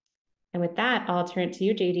 And with that, I'll turn it to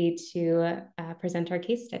you, JD, to present our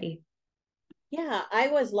case study. Yeah, I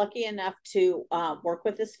was lucky enough to work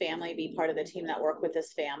with this family, be part of the team that worked with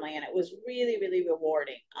this family, and it was really, really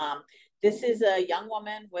rewarding. This is a young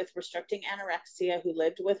woman with restricting anorexia who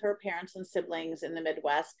lived with her parents and siblings in the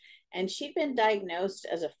Midwest, and she'd been diagnosed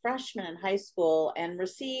as a freshman in high school and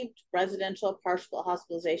received residential partial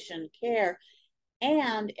hospitalization care.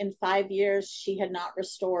 And in 5 years, she had not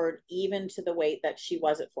restored even to the weight that she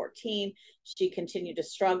was at 14. She continued to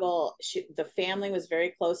struggle. The family was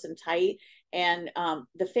very close and tight. And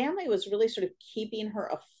the family was really sort of keeping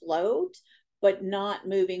her afloat, but not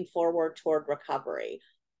moving forward toward recovery.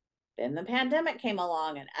 Then the pandemic came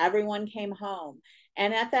along and everyone came home.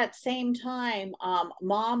 And at that same time,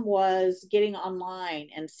 mom was getting online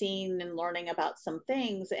and seeing and learning about some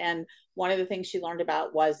things. And one of the things she learned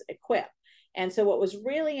about was Equip. And so what was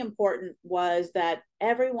really important was that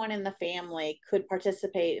everyone in the family could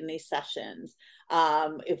participate in these sessions.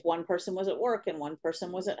 If one person was at work and one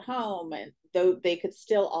person was at home, and though they could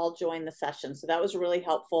still all join the session. So that was really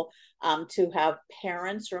helpful to have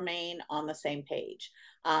parents remain on the same page.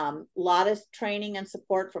 A lot of training and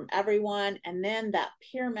support from everyone. And then that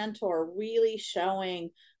peer mentor really showing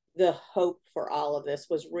the hope for all of this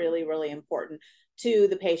was really, really important to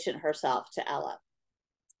the patient herself, to Ella.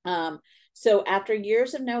 So after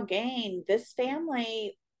years of no gain, this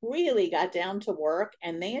family really got down to work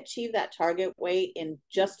and they achieved that target weight in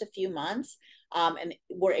just a few months. And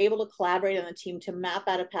were able to collaborate on the team to map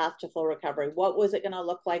out a path to full recovery. What was it going to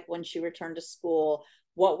look like when she returned to school?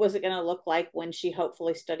 What was it going to look like when she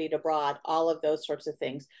hopefully studied abroad? All of those sorts of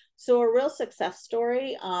things. So a real success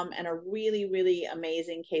story and a really, really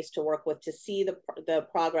amazing case to work with, to see the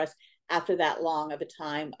progress after that long of a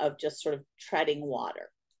time of just sort of treading water.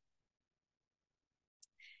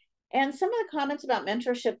 And some of the comments about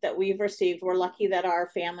mentorship that we've received, we're lucky that our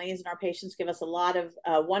families and our patients give us a lot of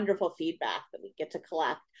wonderful feedback that we get to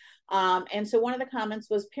collect. And so one of the comments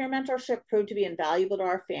was, peer mentorship proved to be invaluable to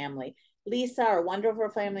our family. Lisa, our wonderful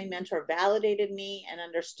family mentor, validated me and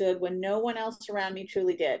understood when no one else around me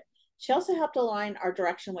truly did. She also helped align our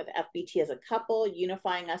direction with FBT as a couple,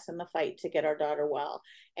 unifying us in the fight to get our daughter well.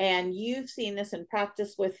 And you've seen this in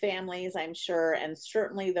practice with families, I'm sure, and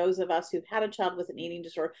certainly those of us who've had a child with an eating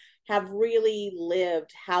disorder have really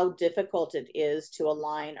lived how difficult it is to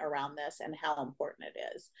align around this and how important it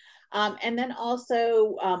is. And then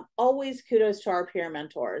also, always kudos to our peer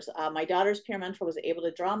mentors. My daughter's peer mentor was able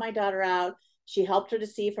to draw my daughter out. She helped her to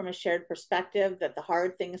see from a shared perspective that the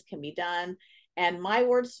hard things can be done. And my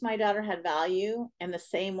words to my daughter had value, and the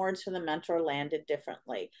same words from the mentor landed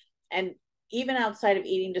differently. And even outside of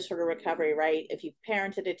eating disorder recovery, right? If you've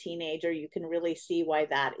parented a teenager, you can really see why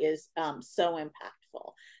that is so impactful.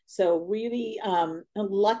 impactful. So really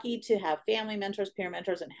lucky to have family mentors, peer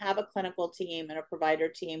mentors, and have a clinical team and a provider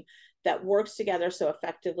team that works together so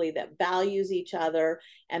effectively, that values each other,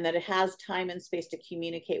 and that it has time and space to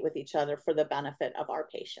communicate with each other for the benefit of our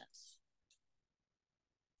patients.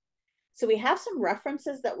 So we have some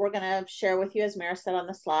references that we're going to share with you, as Mara said on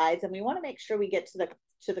the slides, and we want to make sure we get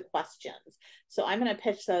to the questions. So I'm going to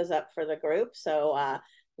pitch those up for the group. So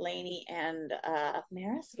Lainey and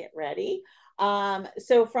Maris, get ready.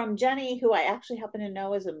 So from Jenny, who I actually happen to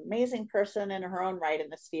know is an amazing person in her own right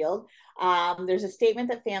in this field, there's a statement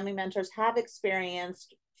that family mentors have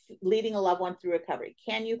experienced leading a loved one through recovery.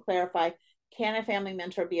 Can you clarify, can a family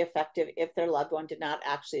mentor be effective if their loved one did not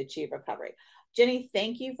actually achieve recovery? Jenny,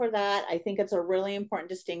 thank you for that. I think it's a really important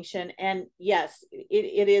distinction. And yes,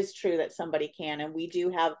 it is true that somebody can, and we do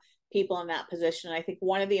have people in that position. I think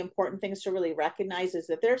one of the important things to really recognize is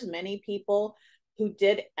that there's many people who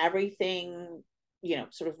did everything, you know,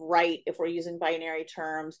 sort of right, if we're using binary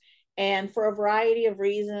terms, and for a variety of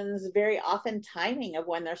reasons, very often timing of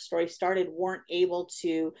when their story started, weren't able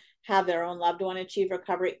to have their own loved one achieve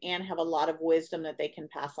recovery and have a lot of wisdom that they can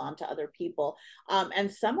pass on to other people. And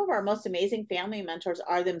some of our most amazing family mentors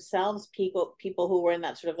are themselves people who were in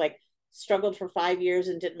that sort of like struggled for 5 years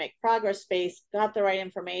and didn't make progress space, got the right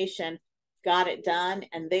information, got it done,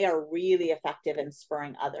 and they are really effective in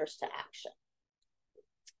spurring others to action.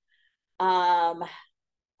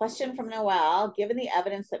 Question from Noel, given the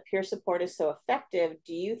evidence that peer support is so effective,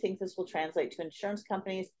 do you think this will translate to insurance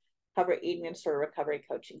companies cover eating disorder recovery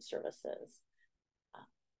coaching services?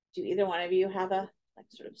 Do either one of you have a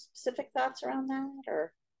sort of specific thoughts around that?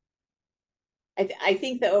 Or I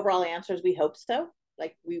think the overall answer is we hope so.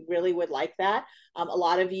 Like, we really would like that. A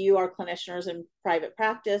lot of you are clinicians in private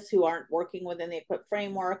practice who aren't working within the EQUIP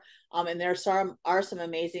framework. And there are some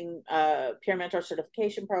amazing peer mentor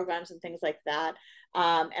certification programs and things like that.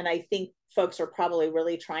 And I think folks are probably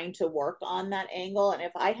really trying to work on that angle. And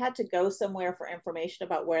if I had to go somewhere for information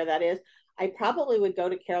about where that is, I probably would go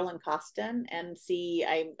to Carolyn Costin and see,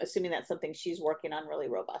 I'm assuming that's something she's working on really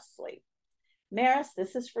robustly. Maris,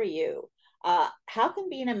 this is for you. How can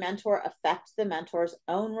being a mentor affect the mentor's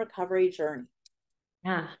own recovery journey?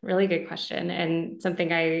 Yeah, really good question. And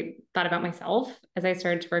something I thought about myself as I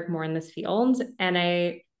started to work more in this field. And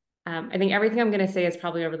I think everything I'm going to say is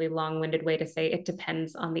probably a really long-winded way to say it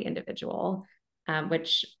depends on the individual,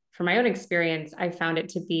 which from my own experience, I found it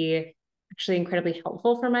to be actually incredibly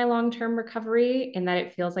helpful for my long-term recovery in that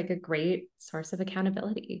it feels like a great source of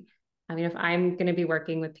accountability. I mean, if I'm going to be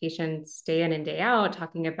working with patients day in and day out,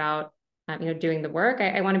 talking about doing the work,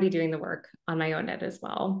 I want to be doing the work on my own end as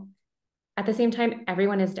well. At the same time,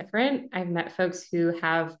 everyone is different. I've met folks who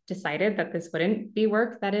have decided that this wouldn't be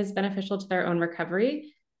work that is beneficial to their own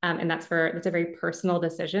recovery. And that's a very personal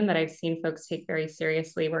decision that I've seen folks take very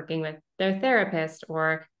seriously, working with their therapist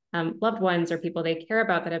or loved ones or people they care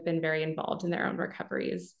about that have been very involved in their own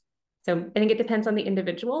recoveries. So I think it depends on the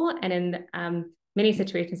individual. And in many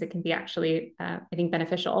situations, it can be actually, I think,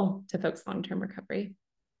 beneficial to folks' long-term recovery.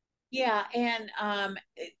 Yeah, and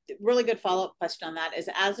really good follow-up question on that is,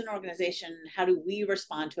 as an organization, how do we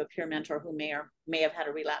respond to a peer mentor who may have had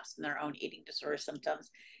a relapse in their own eating disorder symptoms?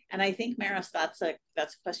 And I think, Maris, that's a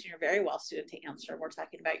question you're very well suited to answer. We're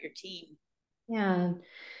talking about your team. Yeah,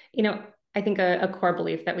 I think a core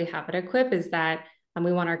belief that we have at EQUIP is that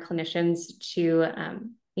we want our clinicians to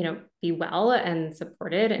be well and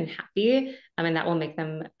supported and happy, and that will make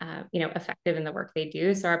them effective in the work they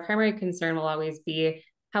do. So our primary concern will always be,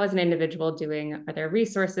 how is an individual doing? Are there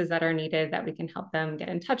resources that are needed that we can help them get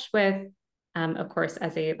in touch with? Of course,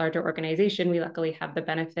 as a larger organization, we luckily have the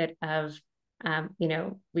benefit of,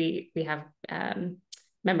 we have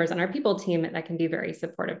members on our people team that can be very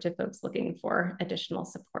supportive to folks looking for additional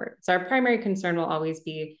support. So our primary concern will always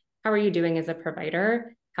be, how are you doing as a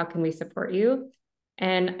provider? How can we support you?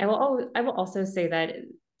 And I will also say that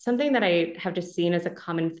something that I have just seen as a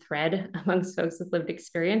common thread amongst folks with lived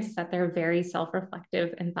experience is that they're very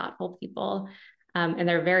self-reflective and thoughtful people. And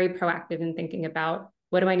they're very proactive in thinking about,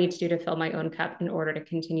 what do I need to do to fill my own cup in order to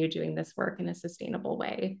continue doing this work in a sustainable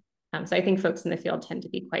way? So I think folks in the field tend to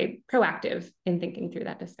be quite proactive in thinking through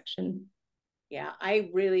that discussion. Yeah, I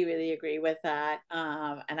really, really agree with that.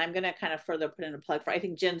 And I'm going to kind of further put in a plug for, I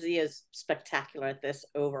think Gen Z is spectacular at this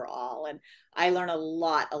overall. And I learn a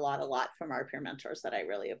lot from our peer mentors that I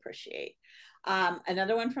really appreciate.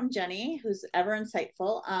 Another one from Jenny, who's ever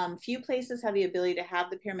insightful. Few places have the ability to have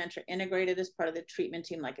the peer mentor integrated as part of the treatment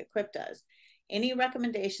team like EQUIP does. Any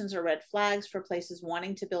recommendations or red flags for places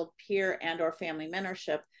wanting to build peer and or family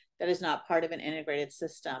mentorship that is not part of an integrated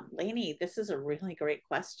system? Lainey, this is a really great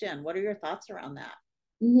question. What are your thoughts around that?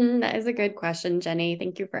 That is a good question, Jenny.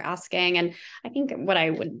 Thank you for asking. And I think what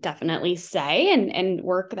I would definitely say, and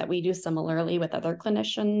work that we do similarly with other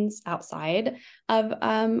clinicians outside of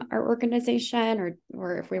our organization,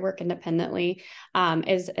 or if we work independently,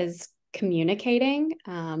 is communicating.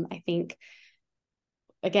 I think,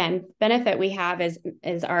 again, benefit we have is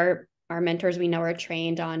our mentors we know are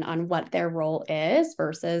trained on what their role is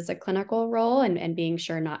versus a clinical role, and being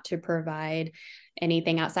sure not to provide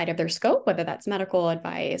anything outside of their scope, whether that's medical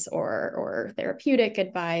advice or therapeutic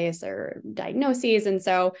advice or diagnoses. And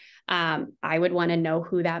so I would want to know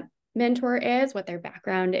who that mentor is, what their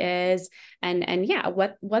background is, and yeah,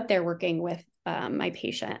 what they're working with my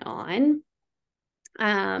patient on.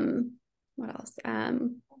 What else? I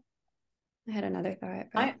had another thought.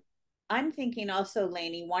 But... I'm thinking also,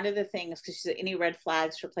 Lainey, one of the things, because she said any red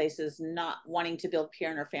flags for places not wanting to build peer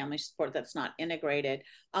and or family support that's not integrated.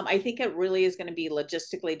 I think it really is going to be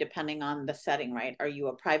logistically depending on the setting, right? Are you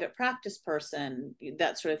a private practice person?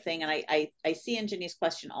 That sort of thing. And I see in Jenny's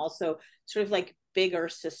question also sort of like bigger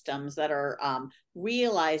systems that are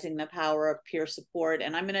realizing the power of peer support.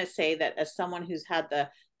 And I'm going to say that as someone who's had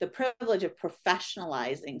the privilege of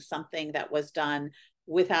professionalizing something that was done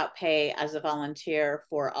without pay as a volunteer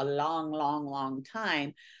for a long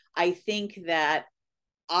time, I think that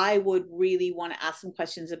I would really want to ask some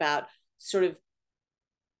questions about sort of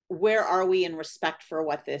where are we in respect for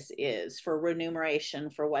what this is, for remuneration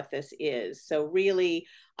for what this is. So really,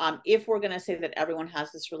 if we're going to say that everyone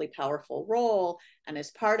has this really powerful role and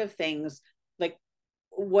is part of things, like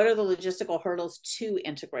what are the logistical hurdles to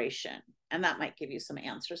integration? And that might give you some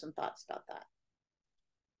answers and thoughts about that.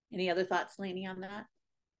 Any other thoughts, Lainey, on that?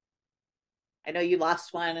 I know you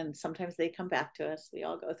lost one, and sometimes they come back to us. We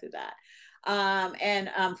all go through that.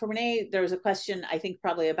 For Renee, there was a question, I think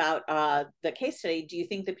probably about the case study. Do you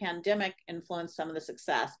think the pandemic influenced some of the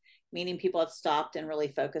success, meaning people have stopped and really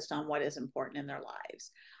focused on what is important in their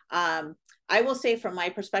lives? I will say from my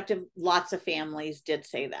perspective, lots of families did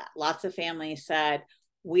say that. Lots of families said,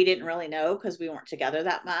 we didn't really know because we weren't together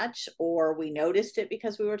that much, or we noticed it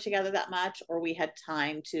because we were together that much, or we had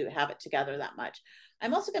time to have it together that much.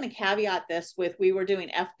 I'm also going to caveat this with, we were doing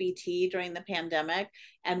FBT during the pandemic.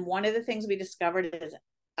 And one of the things we discovered is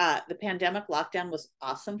the pandemic lockdown was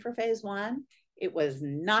awesome for phase 1. It was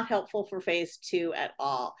not helpful for phase 2 at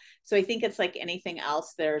all. So I think it's like anything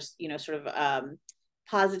else. There's, sort of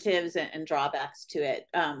positives and drawbacks to it.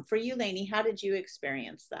 For you, Lainey, how did you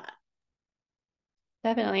experience that?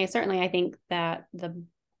 Definitely. Certainly, I think that the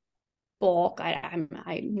bulk, I'm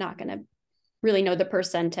not going to really know the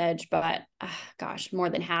percentage, but gosh, more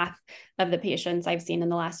than half of the patients I've seen in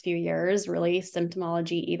the last few years, really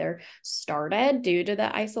symptomology either started due to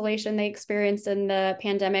the isolation they experienced in the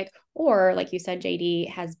pandemic, or like you said, JD,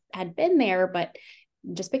 had been there, but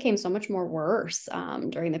just became so much more worse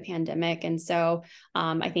during the pandemic. And so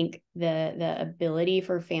I think the ability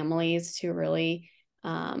for families to really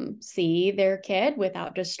see their kid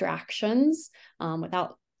without distractions,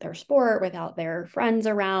 without their sport, without their friends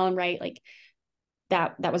around, right? Like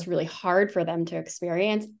that was really hard for them to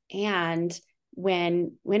experience. And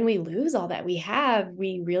when we lose all that we have,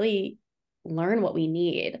 we really learn what we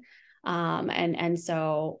need.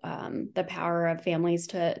 So the power of families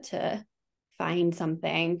to find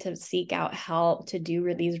something, to seek out help, to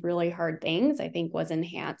do these really hard things, I think was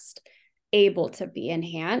able to be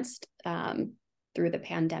enhanced through the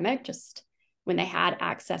pandemic, just when they had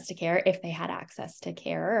access to care, if they had access to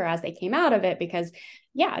care, or as they came out of it, because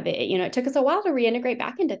it took us a while to reintegrate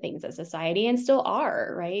back into things as society, and still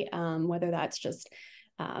are, right? Whether that's just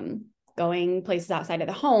going places outside of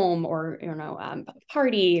the home, or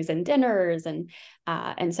parties and dinners, and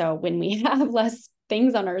so when we have less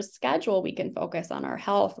things on our schedule, we can focus on our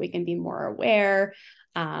health, we can be more aware,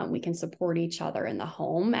 we can support each other in the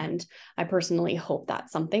home. And I personally hope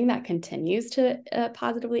that's something that continues to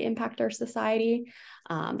positively impact our society,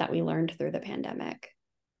 that we learned through the pandemic.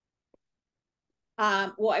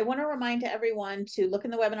 Well, I want to remind everyone to look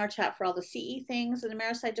in the webinar chat for all the CE things. And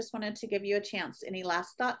Amaris, I just wanted to give you a chance. Any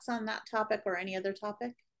last thoughts on that topic or any other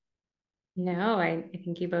topic? No, I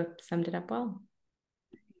think you both summed it up well.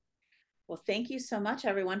 Well, thank you so much,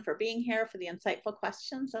 everyone, for being here, for the insightful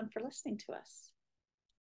questions, and for listening to us.